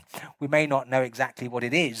happening. We may not know exactly what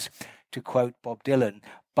it is, to quote Bob Dylan,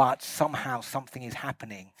 but somehow something is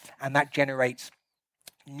happening. And that generates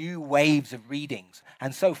new waves of readings.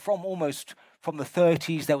 And so from almost from the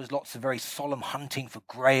 30s, there was lots of very solemn hunting for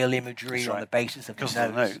Grail imagery on the basis of the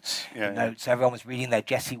notes. Notes. Everyone was reading their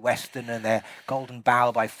Jessie Weston and their Golden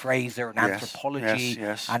Bough by Fraser and anthropology,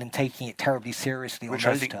 and in taking it terribly seriously which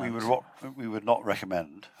on I those think terms. we would not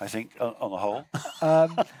recommend, I think, on the whole.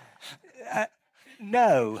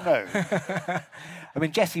 No. I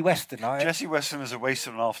mean, Jessie Weston. Jessie Weston is a waste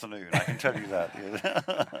of an afternoon, I can tell you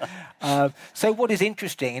that. So what is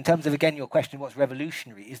interesting, in terms of, again, your question, what's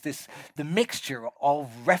revolutionary, is the mixture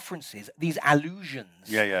of references, these allusions,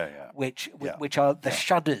 which are the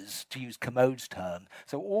shudders, to use Commode's term.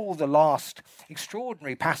 So all the last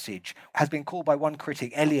extraordinary passage has been called by one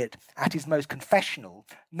critic, Eliot, at his most confessional.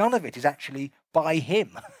 None of it is actually by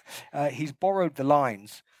him. He's borrowed the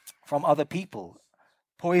lines from other people.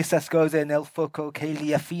 Pues escose nel foco que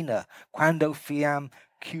lia fina, quando fiam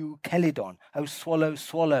Q Kelidon, O swallow,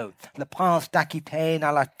 swallow, le prince d'Aquitaine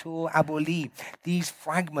à la tour abolie. These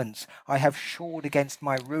fragments I have shored against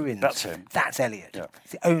my ruins. That's him. That's Eliot. Yeah.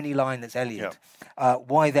 It's the only line that's Eliot. Yeah.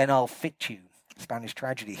 Why then I'll fit you, Spanish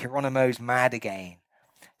tragedy. Hieronymo's mad again.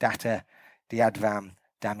 Data diadvam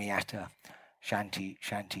damiata. Shanty,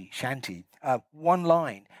 shanty, shanty. One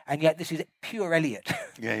line, and yet this is pure Eliot.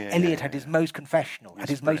 Eliot had his most confessional, at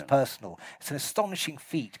his most personal. It's an astonishing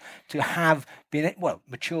feat to have been,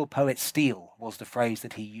 mature poet steel was the phrase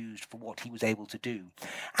that he used for what he was able to do.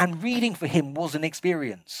 And reading for him was an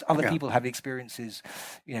experience. Other people have experiences,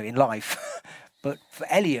 in life. But for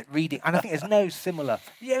Eliot, reading, and I think there's no similar,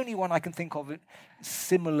 the only one I can think of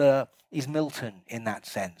similar is Milton in that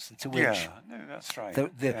sense, to which that's right.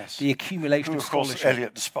 The accumulation of scholarship. Of course,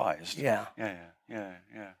 Eliot despised. Yeah.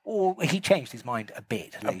 Or he changed his mind a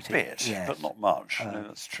bit later. A bit, but not much. No,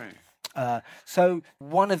 that's true. So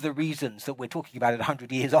one of the reasons that we're talking about it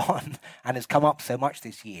 100 years on and has come up so much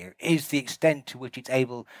this year is the extent to which it's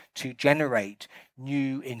able to generate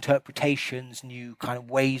new interpretations, new kind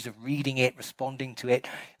of ways of reading it, responding to it.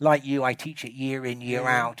 Like you, I teach it year in, year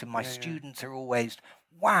out, and my students are always,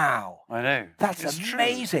 wow. I know. That's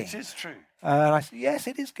amazing. It is true. And I said, yes,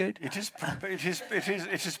 it is good. It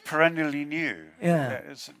is perennially new.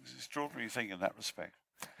 It's an extraordinary thing in that respect.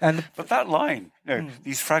 But that line,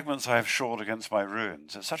 these fragments I have shored against my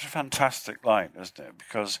ruins, it's such a fantastic line, isn't it?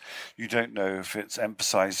 Because you don't know if it's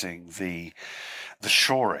emphasizing the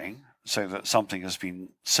shoring, so that something has been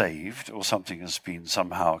saved or something has been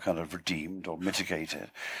somehow kind of redeemed or mitigated,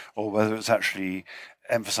 or whether it's actually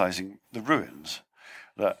emphasizing the ruins.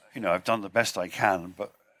 That, I've done the best I can,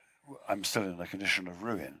 but I'm still in a condition of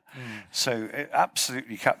ruin. So it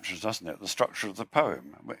absolutely captures, doesn't it, the structure of the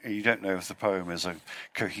poem. You don't know if the poem is a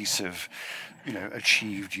cohesive,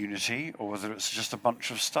 achieved unity, or whether it's just a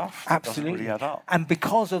bunch of stuff that doesn't really add up. And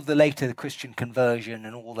because of the later Christian conversion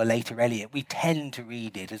and all the later Eliot, we tend to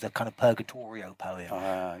read it as a kind of purgatorio poem.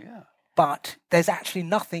 But there's actually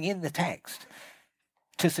nothing in the text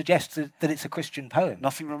to suggest that it's a Christian poem.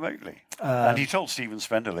 Nothing remotely. And he told Stephen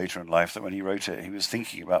Spender later in life that when he wrote it, he was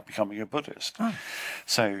thinking about becoming a Buddhist.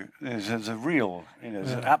 So there's a real,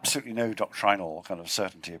 there's absolutely no doctrinal kind of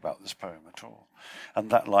certainty about this poem at all.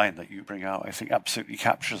 And that line that you bring out, I think, absolutely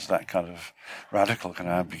captures that kind of radical kind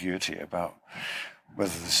of ambiguity about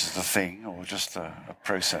whether this is the thing or just a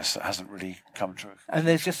process that hasn't really come to it. And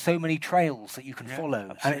there's just so many trails that you can follow.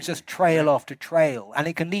 Absolutely. And it's just trail after trail. And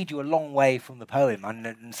it can lead you a long way from the poem.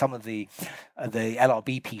 And some of the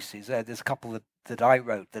LRB pieces, there's a couple that I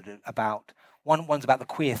wrote that are about, one's about the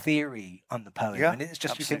queer theory on the poem. And it's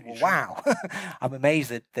just, you think, well, wow. I'm amazed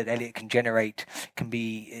that Eliot can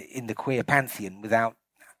be in the queer pantheon without,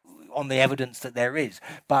 on the evidence that there is,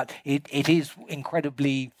 but it is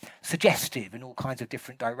incredibly suggestive in all kinds of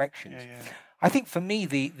different directions. I think for me,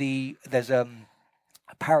 there's a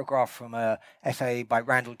paragraph from an essay by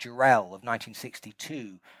Randall Jarrell of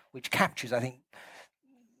 1962, which captures, I think,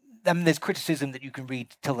 there's criticism that you can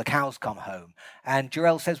read till the cows come home. And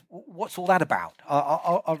Jarrell says, what's all that about?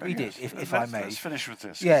 I'll read it, if I may. Let's finish with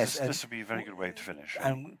this. Yes. This would be a very good way to finish.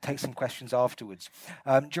 And take some questions afterwards.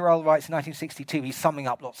 Jarrell writes in 1962, he's summing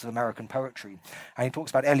up lots of American poetry, and he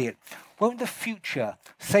talks about Eliot. Won't the future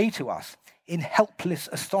say to us, in helpless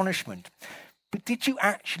astonishment, but did you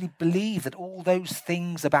actually believe that all those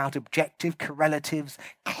things about objective correlatives,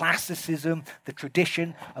 classicism, the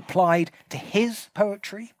tradition applied to his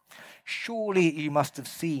poetry? Surely you must have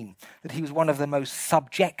seen that he was one of the most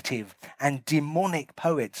subjective and demonic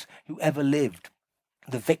poets who ever lived,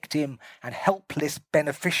 the victim and helpless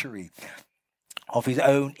beneficiary of his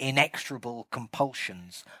own inexorable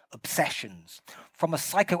compulsions, obsessions. From a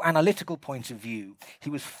psychoanalytical point of view, he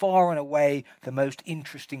was far and away the most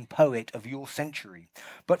interesting poet of your century.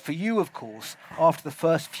 But for you, of course, after the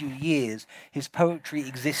first few years, his poetry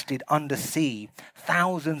existed under sea,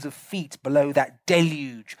 thousands of feet below that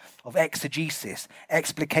deluge of exegesis,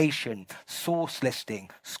 explication, source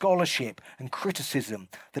listing, scholarship, and criticism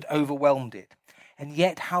that overwhelmed it. And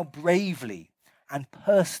yet how bravely and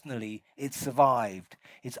personally it survived,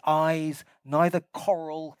 its eyes neither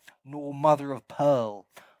coral nor mother of pearl,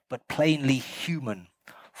 but plainly human,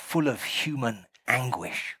 full of human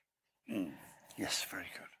anguish. Yes, very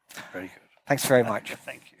good. Very good. Thanks very much.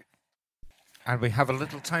 Thank you. And we have a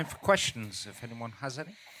little time for questions, if anyone has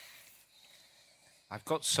any. I've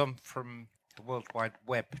got some from the World Wide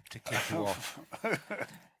Web to kick you off.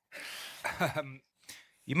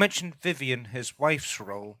 You mentioned Vivian, his wife's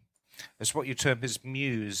role, as what you term his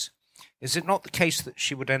muse. Is it not the case that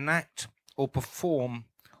she would enact or perform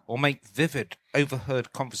or make vivid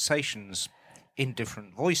overheard conversations in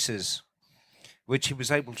different voices, which he was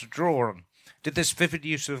able to draw on? Did this vivid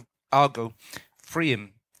use of argot free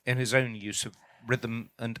him in his own use of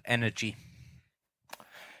rhythm and energy?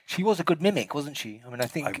 She was a good mimic, wasn't she? I mean, I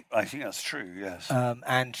think that's true, yes.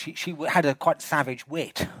 And she had a quite savage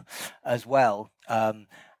wit as well.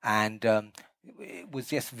 It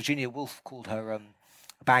was, yes, Virginia Woolf called her a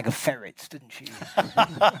bag of ferrets, didn't she?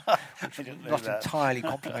 Which was not entirely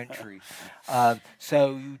complimentary.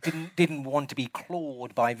 So you didn't want to be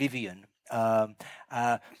clawed by Vivian. But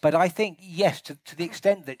I think, yes, to the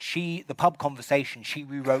extent that the pub conversation, she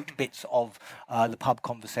rewrote bits of the pub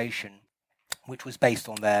conversation, which was based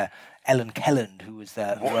on their Ellen Kelland, who was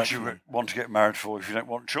there. What do you want to get married for if you don't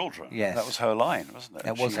want children? Yes. That was her line, wasn't it?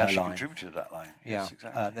 That was her line. She contributed that line. Yeah, yes,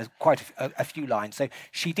 exactly. There's quite a few lines. So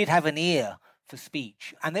she did have an ear for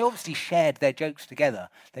speech, and they obviously shared their jokes together.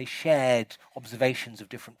 They shared observations of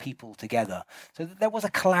different people together. So there was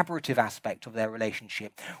a collaborative aspect of their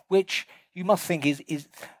relationship, which you must think is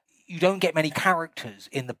you don't get many characters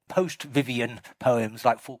in the post-Vivian poems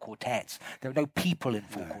like Four Quartets. There are no people in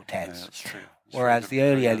Four Quartets. No, that's true. Whereas the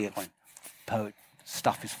early Eliot poet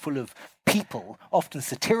stuff is full of people, often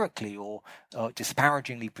satirically or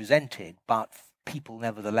disparagingly presented, but people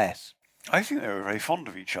nevertheless. I think they were very fond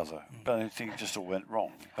of each other, but I think it just all went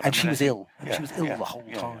wrong. But she was ill. Yeah, she was ill the whole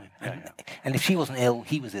time. Yeah. And if she wasn't ill,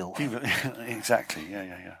 he was ill. Exactly,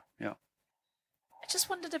 yeah. I just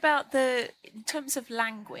wondered about in terms of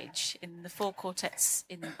language, in the Four Quartets,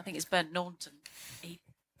 I think it's Burnt Norton,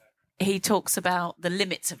 he talks about the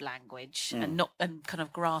limits of language and kind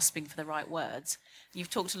of grasping for the right words. You've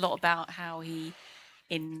talked a lot about how he,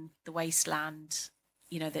 in The Wasteland,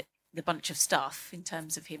 the bunch of stuff in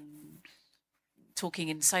terms of him talking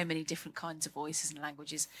in so many different kinds of voices and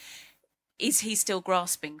languages. Is he still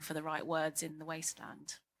grasping for the right words in The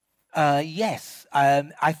Wasteland? Yes.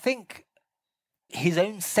 I think his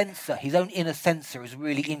own inner censor is a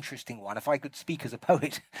really interesting one. If I could speak as a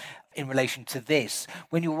poet in relation to this,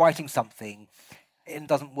 when you're writing something and it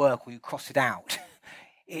doesn't work or you cross it out,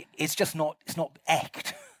 it's not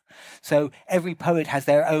echt. So every poet has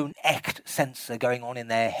their own echt censor going on in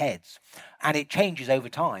their heads, and it changes over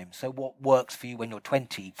time. So what works for you when you're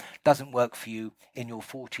 20 doesn't work for you in your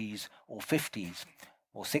 40s or 50s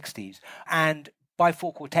or 60s. And by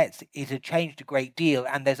Four Quartets, it had changed a great deal,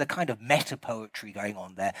 and there's a kind of meta-poetry going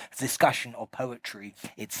on there, a discussion of poetry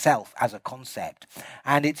itself as a concept.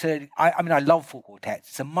 And I love Four Quartets.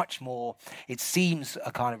 It's a much more, it seems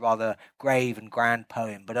a kind of rather grave and grand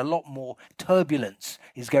poem, but a lot more turbulence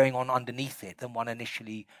is going on underneath it than one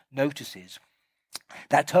initially notices.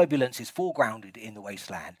 That turbulence is foregrounded in The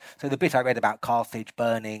Wasteland. So the bit I read about Carthage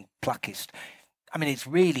burning, Pluckist, it's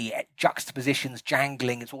really juxtapositions,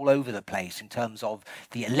 jangling. It's all over the place in terms of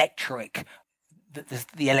the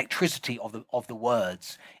the electricity of the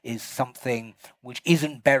words is something which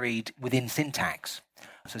isn't buried within syntax.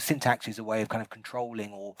 So syntax is a way of kind of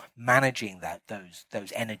controlling or managing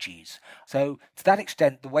those energies. So to that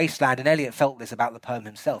extent, The Wasteland, and Eliot felt this about the poem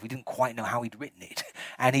himself. He didn't quite know how he'd written it.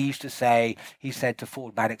 And he said to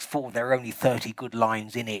Ford Maddox, Ford, there are only 30 good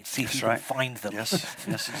lines in it. See if you can find them. Yes,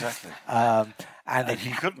 exactly. And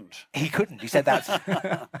he couldn't. He couldn't. He said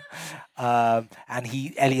that. And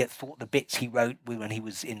Eliot thought the bits he wrote when he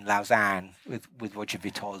was in Lausanne with Roger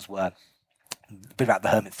Vitoz were a bit about the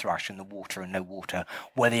hermit thrush and the water and no water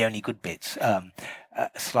were the only good bits.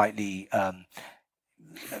 Slightly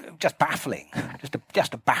just baffling,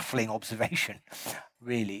 just a baffling observation,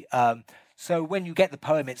 really. So when you get the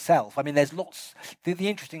poem itself, there's lots. The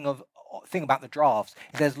interesting thing about the drafts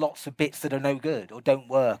is there's lots of bits that are no good or don't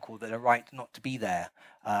work or that are right not to be there.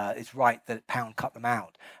 It's right that Pound cut them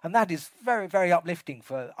out. And that is very, very uplifting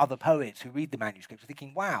for other poets who read the manuscripts,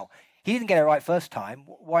 thinking, wow, he didn't get it right first time,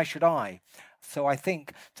 why should I? So I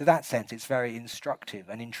think, to that sense, it's very instructive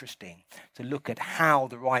and interesting to look at how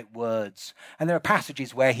the right words... And there are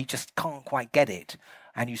passages where he just can't quite get it,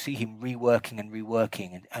 and you see him reworking and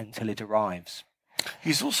reworking until it arrives.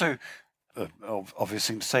 He's also, obvious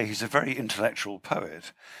thing to say, he's a very intellectual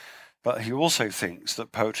poet, but he also thinks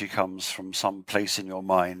that poetry comes from some place in your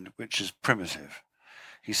mind which is primitive.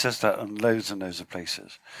 He says that in loads and loads of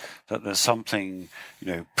places, that there's something,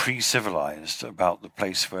 pre-civilized about the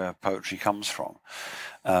place where poetry comes from.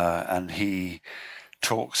 And he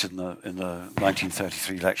talks in the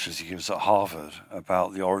 1933 lectures he gives at Harvard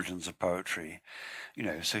about the origins of poetry.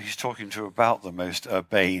 So he's talking to about the most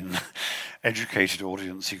urbane, educated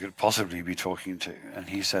audience he could possibly be talking to. And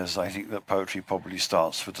he says, I think that poetry probably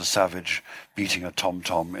starts with the savage beating a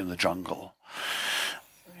tom-tom in the jungle.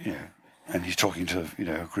 And he's talking to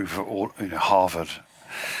a group of Harvard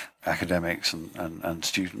academics and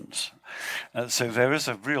students. So there is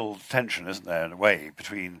a real tension, isn't there, in a way,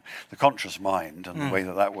 between the conscious mind and the way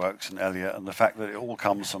that works in Eliot and the fact that it all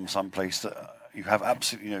comes from some place that you have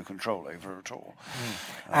absolutely no control over at all.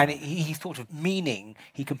 And he thought of meaning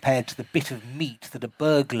he compared to the bit of meat that a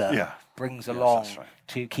burglar brings along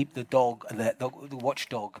to keep the dog, the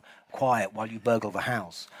watchdog, quiet while you burgle the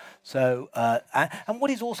house. So, and what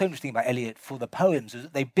is also interesting about Eliot for the poems is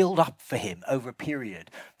that they build up for him over a period,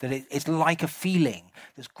 that it's like a feeling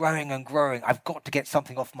that's growing and growing. I've got to get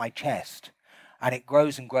something off my chest. And it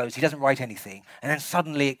grows and grows. He doesn't write anything. And then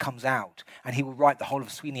suddenly it comes out. And he will write the whole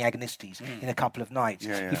of Sweeney Agonistes in a couple of nights.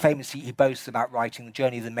 He boasts about writing The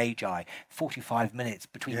Journey of the Magi, 45 minutes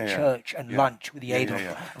between church and lunch with the aid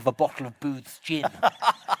of a bottle of Booth's gin.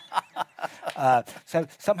 So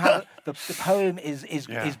somehow the poem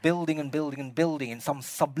is building and building and building in some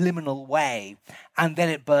subliminal way, and then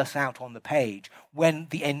it bursts out on the page when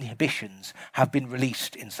the inhibitions have been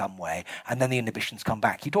released in some way, and then the inhibitions come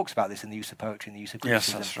back. He talks about this in The Use of Poetry and The Use of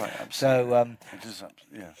Criticism. Yes, that's right. Absolutely.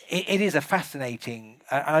 So it is a fascinating,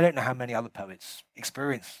 and I don't know how many other poets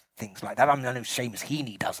experience things like that. I mean, I know Seamus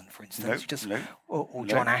Heaney doesn't, for instance, or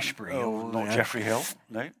John Ashbery, or not Geoffrey Hill.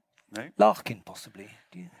 No. Larkin, possibly.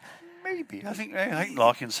 Maybe. I think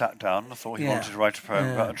Larkin sat down and thought he wanted to write a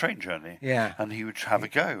poem about a train journey. Yeah. And he would have a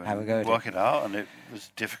go and work it out, and it was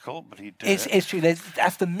difficult, but he did it. It's true.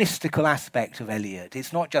 That's the mystical aspect of Eliot.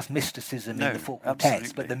 It's not just mysticism in the four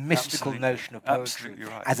quartets, but the mystical notion of poetry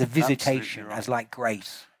as a visitation, as like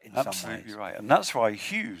grace in some ways. Absolutely right. And that's why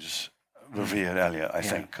Hughes revered Eliot, I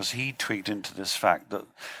think, because he twigged into this fact that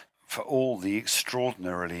for all the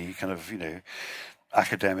extraordinarily kind of,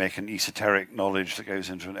 academic and esoteric knowledge that goes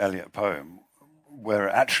into an Eliot poem, where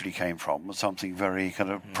it actually came from was something very kind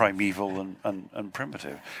of primeval and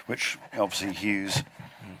primitive, which obviously Hughes,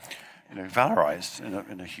 valorized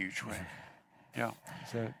in a huge way. Yeah.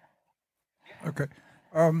 So, okay.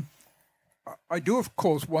 I do, of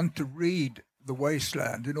course, want to read The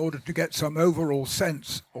Wasteland in order to get some overall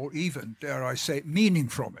sense, or even, dare I say, meaning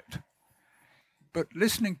from it. But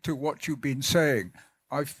listening to what you've been saying,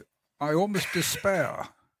 I almost despair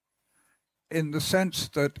in the sense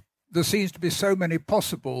that there seems to be so many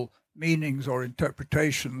possible meanings or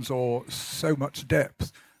interpretations or so much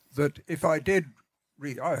depth that if I did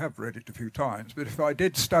read, I have read it a few times, but if I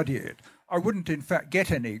did study it, I wouldn't in fact get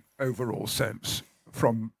any overall sense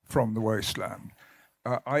from The Wasteland.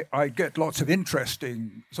 I get lots of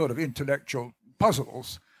interesting sort of intellectual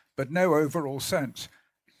puzzles, but no overall sense.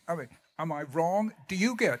 I mean, am I wrong? Do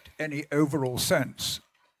you get any overall sense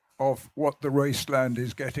of what The Wasteland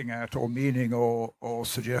is getting at or meaning or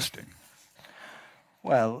suggesting?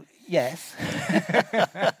 Well, yes.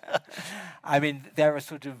 I mean, there are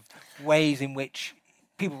sort of ways in which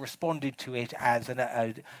people responded to it as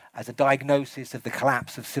a diagnosis of the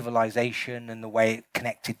collapse of civilization and the way it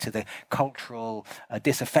connected to the cultural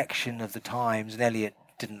disaffection of the times. And Eliot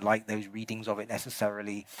didn't like those readings of it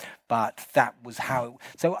necessarily, but that was how...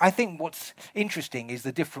 So I think what's interesting is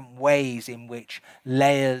the different ways in which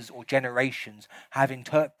layers or generations have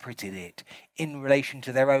interpreted it in relation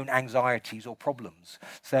to their own anxieties or problems.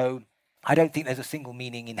 So I don't think there's a single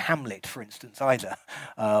meaning in Hamlet, for instance, either,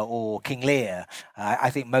 or King Lear.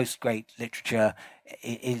 I think most great literature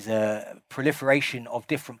is a proliferation of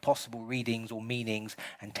different possible readings or meanings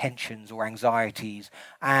and tensions or anxieties,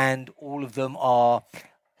 and all of them are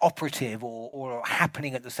operative or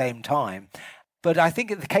happening at the same time. But I think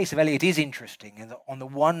the case of Eliot is interesting, and on the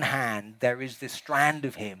one hand, there is this strand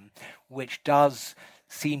of him which does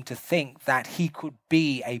seemed to think that he could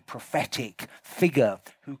be a prophetic figure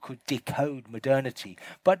who could decode modernity.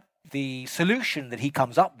 But the solution that he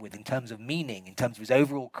comes up with in terms of meaning, in terms of his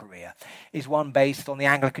overall career, is one based on the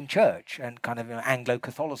Anglican Church and kind of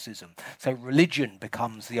Anglo-Catholicism. So religion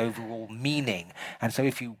becomes the overall meaning. And so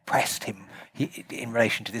if you pressed him in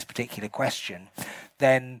relation to this particular question,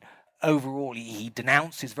 then overall he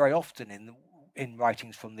denounces very often in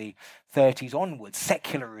writings from the 30s onwards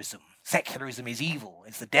secularism. Secularism is evil.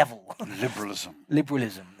 It's the devil.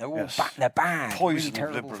 Liberalism. They're all they're bad. Poison really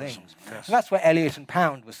terrible things. Yes. And that's where Eliot and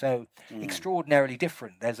Pound were so extraordinarily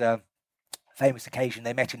different. There's a famous occasion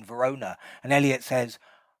they met in Verona, and Eliot says,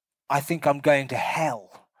 "I think I'm going to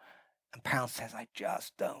hell." And Pound says, "I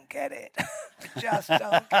just don't get it. Just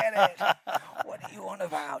don't get it. What are you on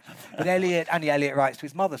about?" But Eliot writes to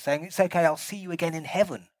his mother saying, "It's okay, I'll see you again in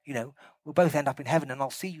heaven. We'll both end up in heaven and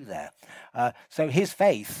I'll see you there." So his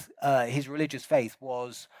faith, his religious faith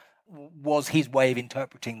was his way of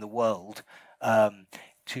interpreting the world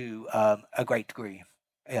to a great degree.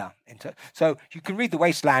 Yeah. So you can read The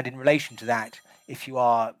Wasteland in relation to that if you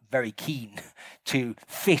are very keen to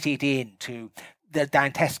fit it into the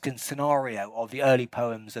Dantescan scenario of the early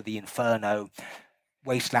poems of the Inferno.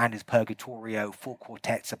 Wasteland is Purgatorio, 4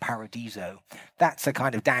 quartets are Paradiso. That's a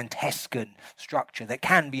kind of Dantescan structure that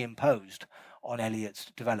can be imposed on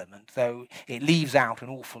Eliot's development, though it leaves out an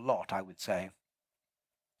awful lot, I would say.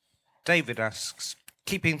 David asks,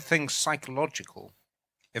 keeping things psychological,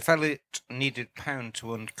 if Eliot needed Pound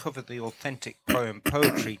to uncover the authentic poem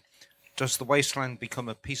poetry, does The Wasteland become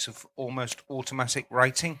a piece of almost automatic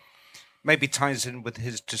writing? Maybe ties in with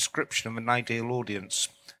his description of an ideal audience,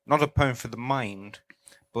 not a poem for the mind,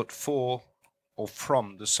 but for or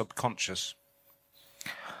from the subconscious.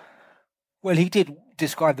 Well, he did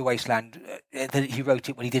describe The Wasteland, that he wrote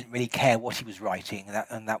it when he didn't really care what he was writing,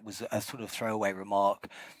 and that was a sort of throwaway remark,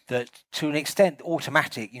 that to an extent,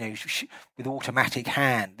 automatic, with automatic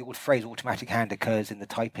hand, the phrase automatic hand occurs in the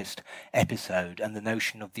Typist episode, and the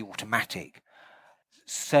notion of the automatic.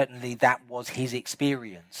 Certainly that was his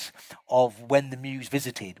experience of when the muse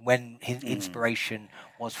visited, when his inspiration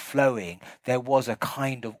was flowing. There was a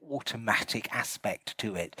kind of automatic aspect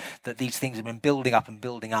to it, that these things have been building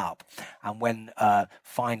up, and when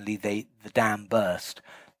finally the dam burst,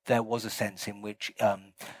 there was a sense in which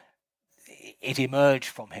it emerged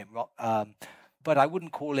from him. But I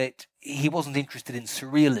wouldn't call it, he wasn't interested in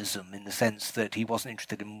surrealism in the sense that he wasn't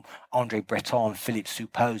interested in André Breton, Philippe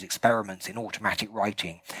Soupeau's experiments in automatic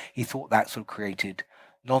writing. He thought that sort of created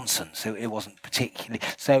nonsense, so it wasn't particularly.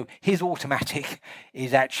 So his automatic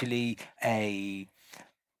is actually a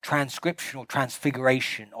transcription or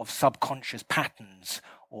transfiguration of subconscious patterns,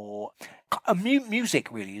 or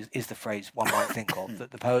music really is the phrase one might think of,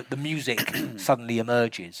 that the music suddenly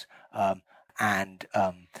emerges and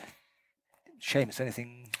Seamus,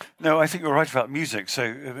 anything? No, I think you're right about music.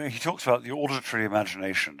 So he talks about the auditory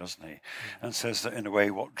imagination, doesn't he? And says that in a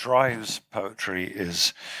way what drives poetry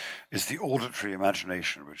is the auditory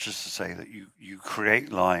imagination, which is to say that you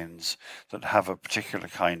create lines that have a particular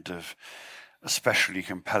kind of especially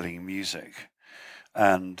compelling music.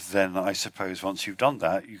 And then I suppose once you've done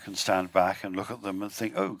that, you can stand back and look at them and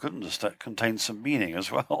think, oh, goodness, that contains some meaning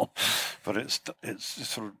as well. But it's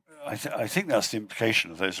sort of, I think that's the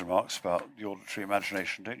implication of those remarks about the auditory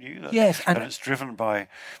imagination, don't you? Yes. And it's driven by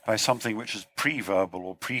something which is pre-verbal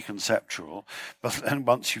or pre-conceptual, but then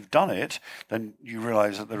once you've done it, then you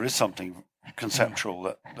realise that there is something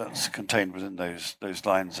conceptual that's contained within those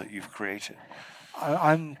lines that you've created.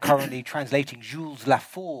 I'm currently translating Jules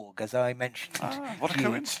Laforgue, as I mentioned. What a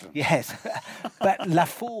coincidence. Yes. But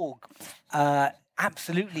Laforgue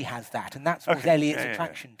absolutely has that, and that's was Eliot's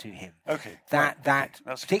attraction to him. Okay. That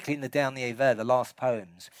particularly in the Dernier Vers, the last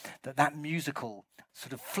poems, that musical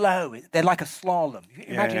sort of flow, they're like a slalom.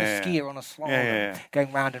 Imagine a skier on a slalom going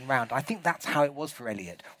round and round. I think that's how it was for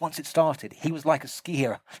Eliot. Once it started, he was like a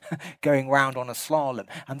skier going round on a slalom,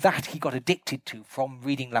 and that he got addicted to from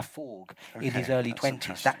reading Laforgue in his early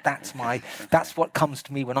 20s. That's what comes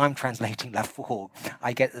to me when I'm translating Laforgue.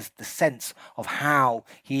 I get the sense of how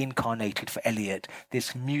he incarnated for Eliot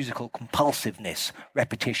this musical compulsiveness,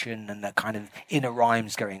 repetition, and the kind of inner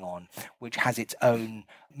rhymes going on, which has its own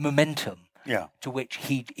momentum. Yeah. To which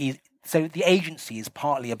so the agency is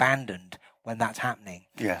partly abandoned when that's happening.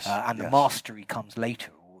 Yes. And the mastery comes later,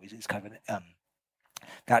 or it's kind of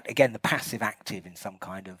that again, the passive active in some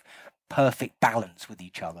kind of perfect balance with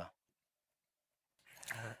each other.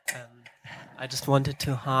 I just wanted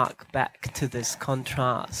to hark back to this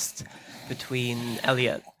contrast between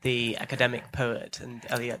Eliot, the academic poet, and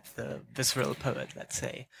Eliot, the visceral poet, let's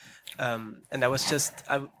say. And I was just,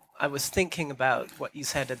 I was thinking about what you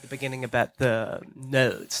said at the beginning about the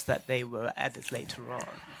notes, that they were added later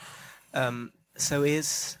on. So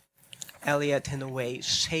is Eliot in a way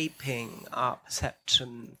shaping our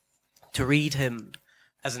perception to read him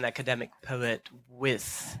as an academic poet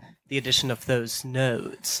with the addition of those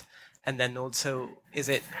notes? And then also, is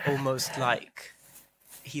it almost like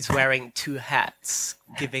he's wearing two hats,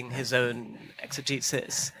 giving his own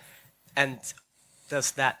exegesis? And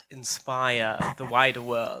does that inspire the wider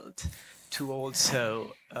world to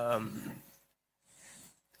also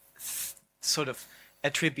sort of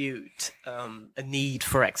attribute a need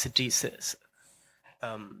for exegesis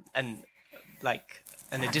and like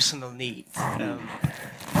an additional need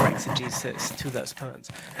for exegesis to those poems?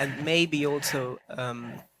 And maybe also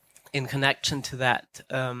in connection to that,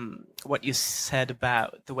 what you said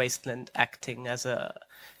about the wasteland acting as a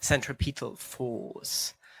centripetal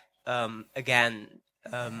force. Again,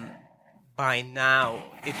 by now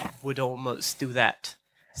it would almost do that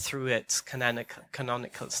through its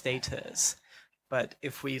canonical status. But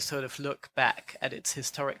if we sort of look back at its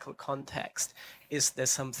historical context, is there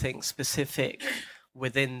something specific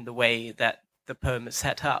within the way that the poem is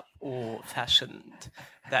set up or fashioned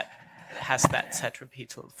that has that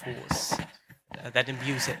centripetal force that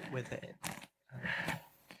imbues it with it?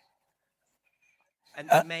 And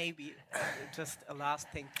maybe just a last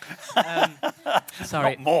thing.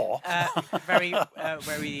 Sorry. Not more.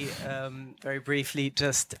 Very briefly,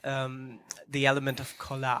 just the element of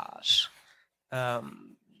collage.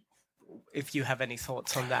 If you have any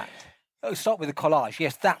thoughts on that. Oh, start with the collage.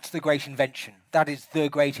 Yes, that's the great invention. That is the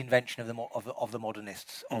great invention of the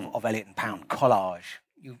modernists of Eliot and Pound. Collage.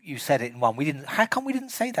 You said it in one. We didn't. How come we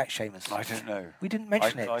didn't say that, Seamus? I don't know. We didn't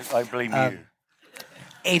mention it. I blame you.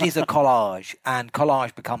 It is a collage, and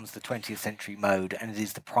collage becomes the 20th century mode, and it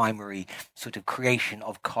is the primary sort of creation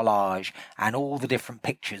of collage and all the different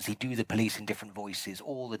pictures. He do the police in different voices,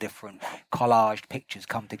 all the different collaged pictures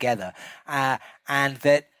come together, and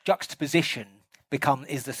that juxtaposition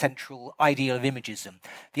is the central ideal of imagism.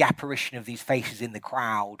 The apparition of these faces in the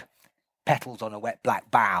crowd, petals on a wet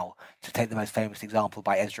black bough, to take the most famous example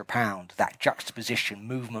by Ezra Pound, that juxtaposition,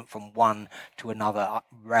 movement from one to another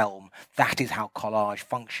realm, that is how collage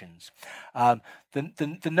functions.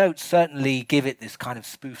 The notes certainly give it this kind of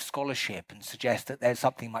spoof scholarship and suggest that there's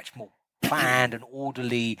something much more planned and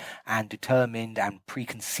orderly and determined and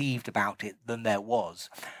preconceived about it than there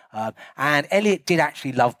was. And Eliot did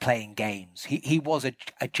actually love playing games. He was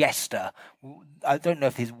a jester. I don't know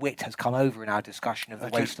if his wit has come over in our discussion of The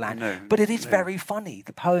Wasteland, but it is very funny.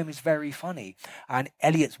 The poem is very funny. And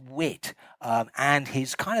Eliot's wit and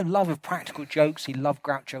his kind of love of practical jokes, he loved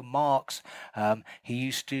Groucho Marx.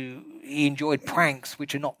 He enjoyed pranks,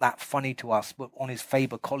 which are not that funny to us, but on his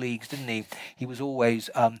Faber colleagues, didn't he? He was always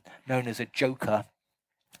known as a joker.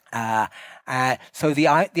 So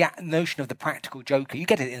the notion of the practical joker, you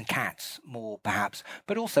get it in Cats more perhaps,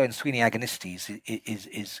 but also in Sweeney Agonistes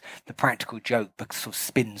is the practical joke, but sort of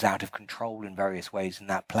spins out of control in various ways in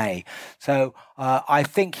that play. So I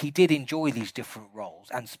think he did enjoy these different roles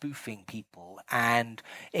and spoofing people, and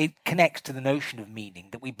it connects to the notion of meaning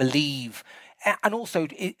that we believe, and also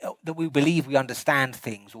that we believe we understand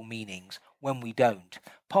things or meanings when we don't.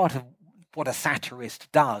 Part of what a satirist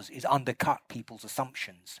does is undercut people's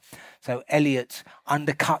assumptions. So Eliot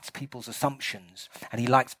undercuts people's assumptions, and he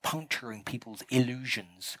likes puncturing people's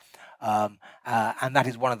illusions. And that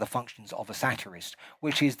is one of the functions of a satirist,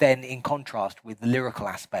 which is then in contrast with the lyrical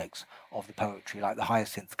aspects of the poetry, like the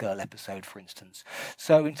Hyacinth Girl episode, for instance.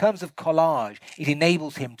 So in terms of collage, it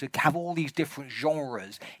enables him to have all these different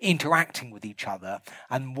genres interacting with each other,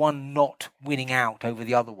 and one not winning out over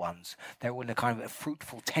the other ones. They're in a kind of a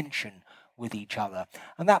fruitful tension with each other.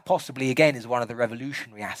 And that possibly, again, is one of the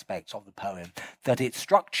revolutionary aspects of the poem, that its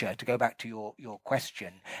structure, to go back to your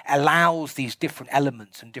question, allows these different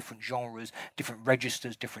elements and different genres, different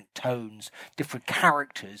registers, different tones, different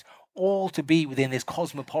characters, all to be within this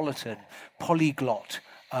cosmopolitan, polyglot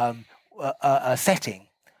setting,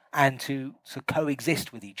 and to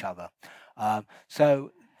coexist with each other.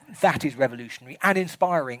 So that is revolutionary and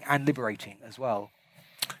inspiring and liberating as well.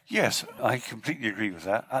 Yes, I completely agree with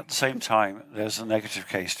that. At the same time, there's a negative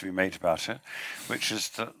case to be made about it, which is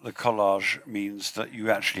that the collage means that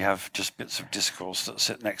you actually have just bits of discourse that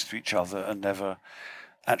sit next to each other and never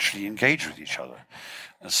actually engage with each other.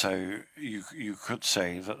 And so you could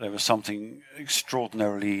say that there was something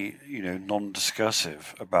extraordinarily,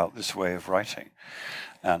 non-discursive about this way of writing.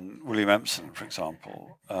 And William Empson, for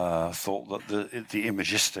example, thought that the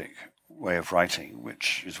imagistic way of writing,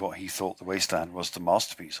 which is what he thought The Wasteland was the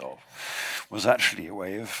masterpiece of, was actually a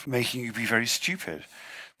way of making you be very stupid,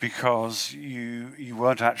 because you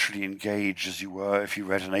weren't actually engaged as you were if you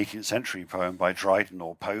read an 18th century poem by Dryden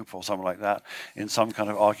or Pope or something like that in some kind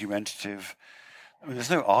of argumentative. I mean, there's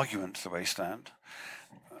no argument to the wasteland.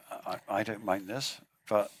 I don't mind this,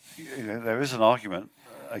 but there is an argument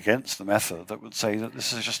against the method that would say that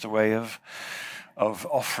this is just a way of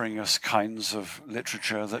offering us kinds of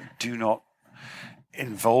literature that do not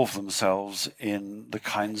involve themselves in the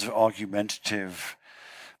kinds of argumentative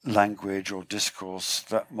language or discourse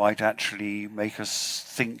that might actually make us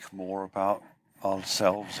think more about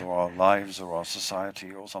ourselves or our lives or our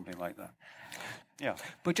society or something like that. Yeah.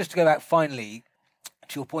 But just to go back finally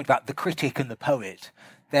to your point about the critic and the poet,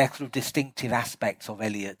 they're sort of distinctive aspects of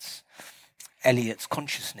Eliot's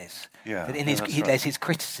consciousness. Yeah, that in there's his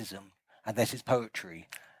criticism and there's his poetry.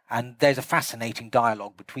 And there's a fascinating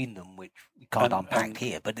dialogue between them, which we can't unpack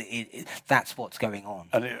here, but that's what's going on.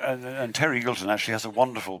 And Terry Gilton actually has a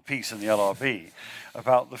wonderful piece in the LRB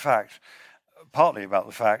partly about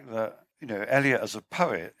the fact that Eliot as a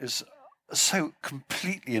poet is so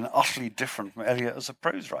completely and utterly different from Eliot as a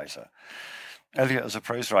prose writer. Eliot as a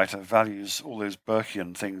prose writer values all those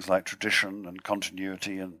Burkean things like tradition and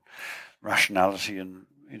continuity and rationality and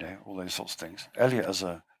all those sorts of things. Eliot as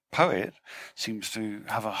a poet seems to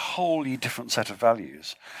have a wholly different set of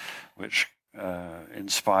values, which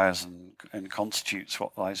inspires and constitutes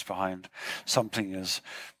what lies behind something as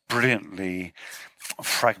brilliantly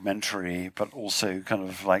fragmentary, but also kind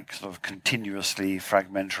of like sort of continuously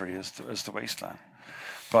fragmentary as the wasteland.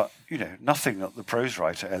 But nothing that the prose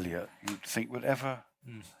writer Eliot you'd think would ever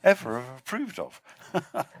have approved of.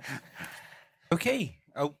 Okay.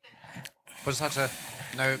 Oh, was that a...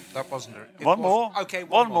 No, that wasn't it. One more? Okay,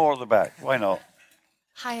 one more at the back. Why not?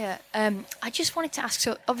 Hiya. I just wanted to ask,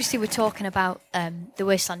 so obviously we're talking about The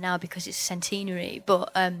Wasteland now because it's a centenary,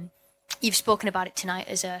 but you've spoken about it tonight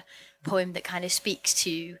as a poem that kind of speaks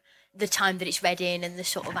to the time that it's read in and the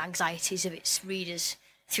sort of anxieties of its readers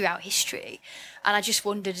throughout history. And I just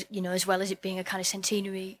wondered, as well as it being a kind of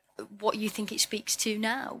centenary, what you think it speaks to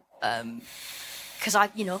now. Because I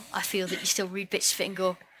feel that you still read bits of it and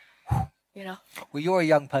go, Well, you're a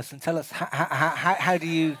young person. Tell us how do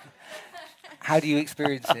you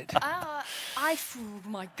experience it? Oh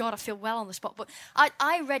my God, I feel well on the spot. But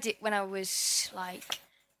I read it when I was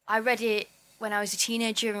a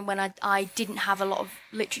teenager and when I didn't have a lot of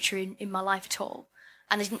literature in my life at all,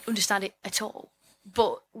 and I didn't understand it at all.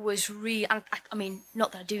 But was really, I mean,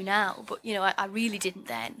 not that I do now, but I really didn't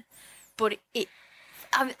then. But it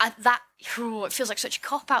feels like such a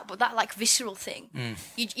cop out, but that like visceral thing,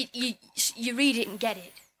 you read it and get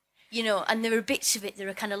it, and there are bits of it, there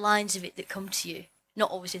are kind of lines of it that come to you,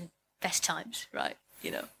 not always in best times, right?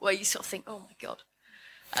 Where you sort of think, oh my God.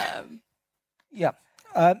 Yeah.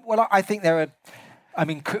 Well, I think there are. I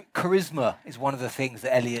mean, charisma is one of the things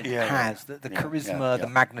that Eliot has. The charisma, the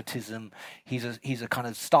magnetism. He's a kind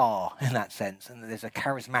of star in that sense, and there's a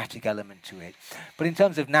charismatic element to it. But in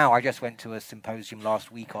terms of now, I just went to a symposium last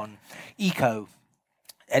week on eco.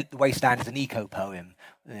 The Wasteland is an eco poem.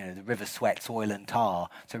 The river, sweat, soil, and tar.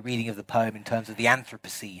 So, reading of the poem in terms of the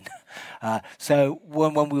Anthropocene. So,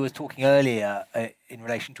 when we were talking earlier in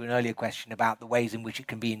relation to an earlier question about the ways in which it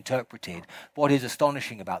can be interpreted, what is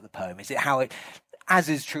astonishing about the poem is how it. As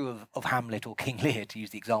is true of Hamlet or King Lear, to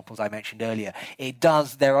use the examples I mentioned earlier,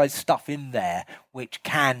 there is stuff in there which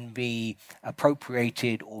can be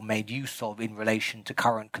appropriated or made use of in relation to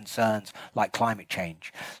current concerns like climate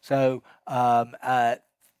change. So, to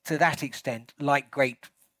that extent, like great,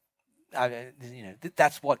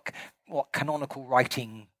 that's what canonical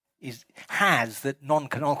writing has that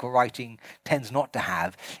non-canonical writing tends not to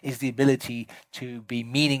have, is the ability to be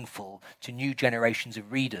meaningful to new generations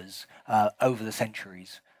of readers over the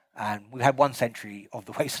centuries. And we've had one century of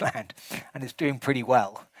The Wasteland, and it's doing pretty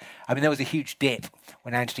well. I mean, there was a huge dip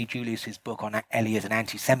when Anthony Julius's book on Eliot and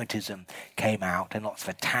anti-Semitism came out, and lots of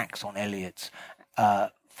attacks on Eliot's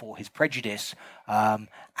for his prejudice,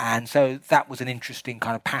 and so that was an interesting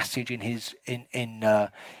kind of passage in his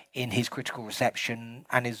critical reception,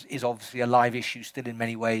 and is obviously a live issue still in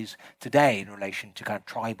many ways today in relation to kind of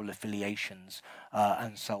tribal affiliations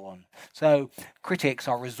and so on. So critics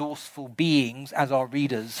are resourceful beings, as are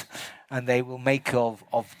readers, and they will make of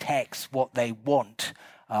text what they want,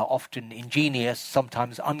 often ingenious,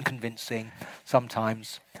 sometimes unconvincing,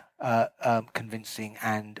 sometimes convincing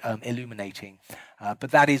and illuminating.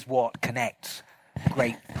 But that is what connects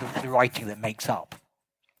the writing that makes up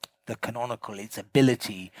the canonical, its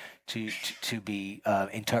ability to be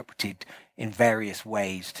interpreted in various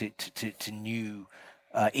ways to new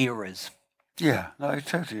eras. Yeah, no, I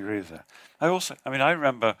totally agree with that. I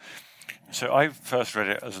remember So I first read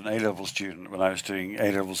it as an A-level student when I was doing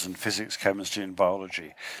A-levels in physics, chemistry and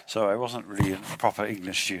biology. So I wasn't really a proper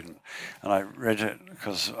English student. And I read it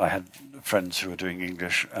because I had friends who were doing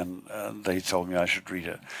English and they told me I should read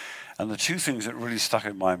it. And the two things that really stuck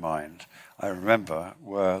in my mind, I remember,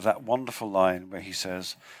 were that wonderful line where he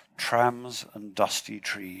says, "Trams and dusty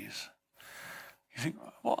trees." You think,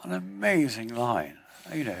 what an amazing line.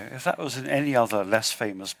 You know, if that was in any other less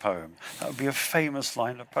famous poem, that would be a famous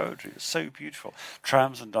line of poetry. It's so beautiful.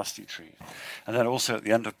 Trams and dusty trees. And then also at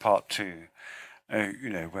the end of part 2, you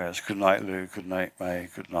know, where it's good night, Lou, good night, May,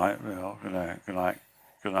 good night, Will, good night, good night,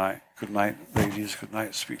 good night, good night, ladies, good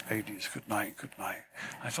night, sweet ladies, good night, good night.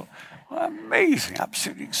 I thought, what an amazing,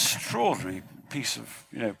 absolutely extraordinary piece of,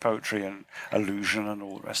 you know, poetry and allusion and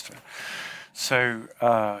all the rest of it. So,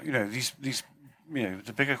 you know, these you know,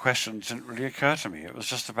 the bigger questions didn't really occur to me. It was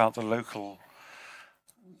just about the local,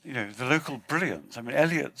 you know, the local brilliance. I mean,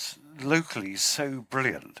 Eliot's locally so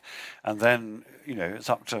brilliant. And then, you know, it's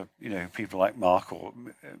up to, you know, people like Mark or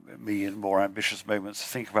me in more ambitious moments to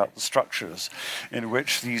think about the structures in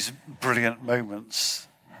which these brilliant moments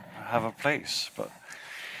have a place. But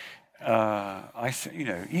I think, you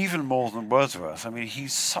know, even more than Wordsworth, I mean,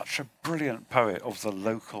 he's such a brilliant poet of the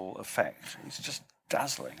local effect. He's just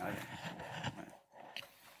dazzling, I think.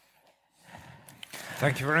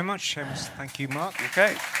 Thank you very much, Seamus. Thank you, Mark.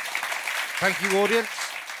 Okay. Thank you, audience.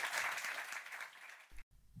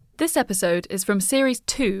 This episode is from Series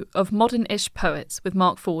 2 of Modern-ish Poets with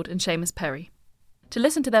Mark Ford and Seamus Perry. To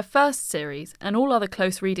listen to their first series and all other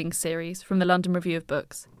close reading series from the London Review of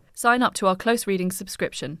Books, sign up to our close reading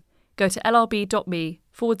subscription. Go to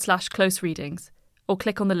lrb.me/close readings or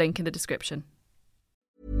click on the link in the description.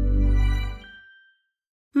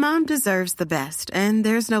 Mom deserves the best, and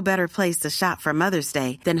there's no better place to shop for Mother's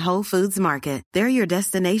Day than Whole Foods Market. They're your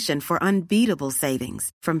destination for unbeatable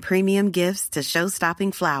savings, from premium gifts to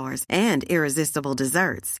show-stopping flowers and irresistible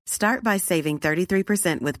desserts. Start by saving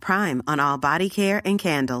 33% with Prime on all body care and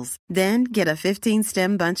candles. Then get a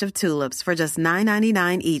 15-stem bunch of tulips for just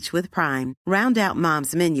 $9.99 each with Prime. Round out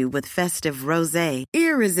Mom's menu with festive rosé,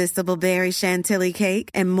 irresistible berry chantilly cake,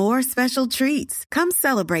 and more special treats. Come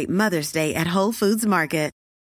celebrate Mother's Day at Whole Foods Market.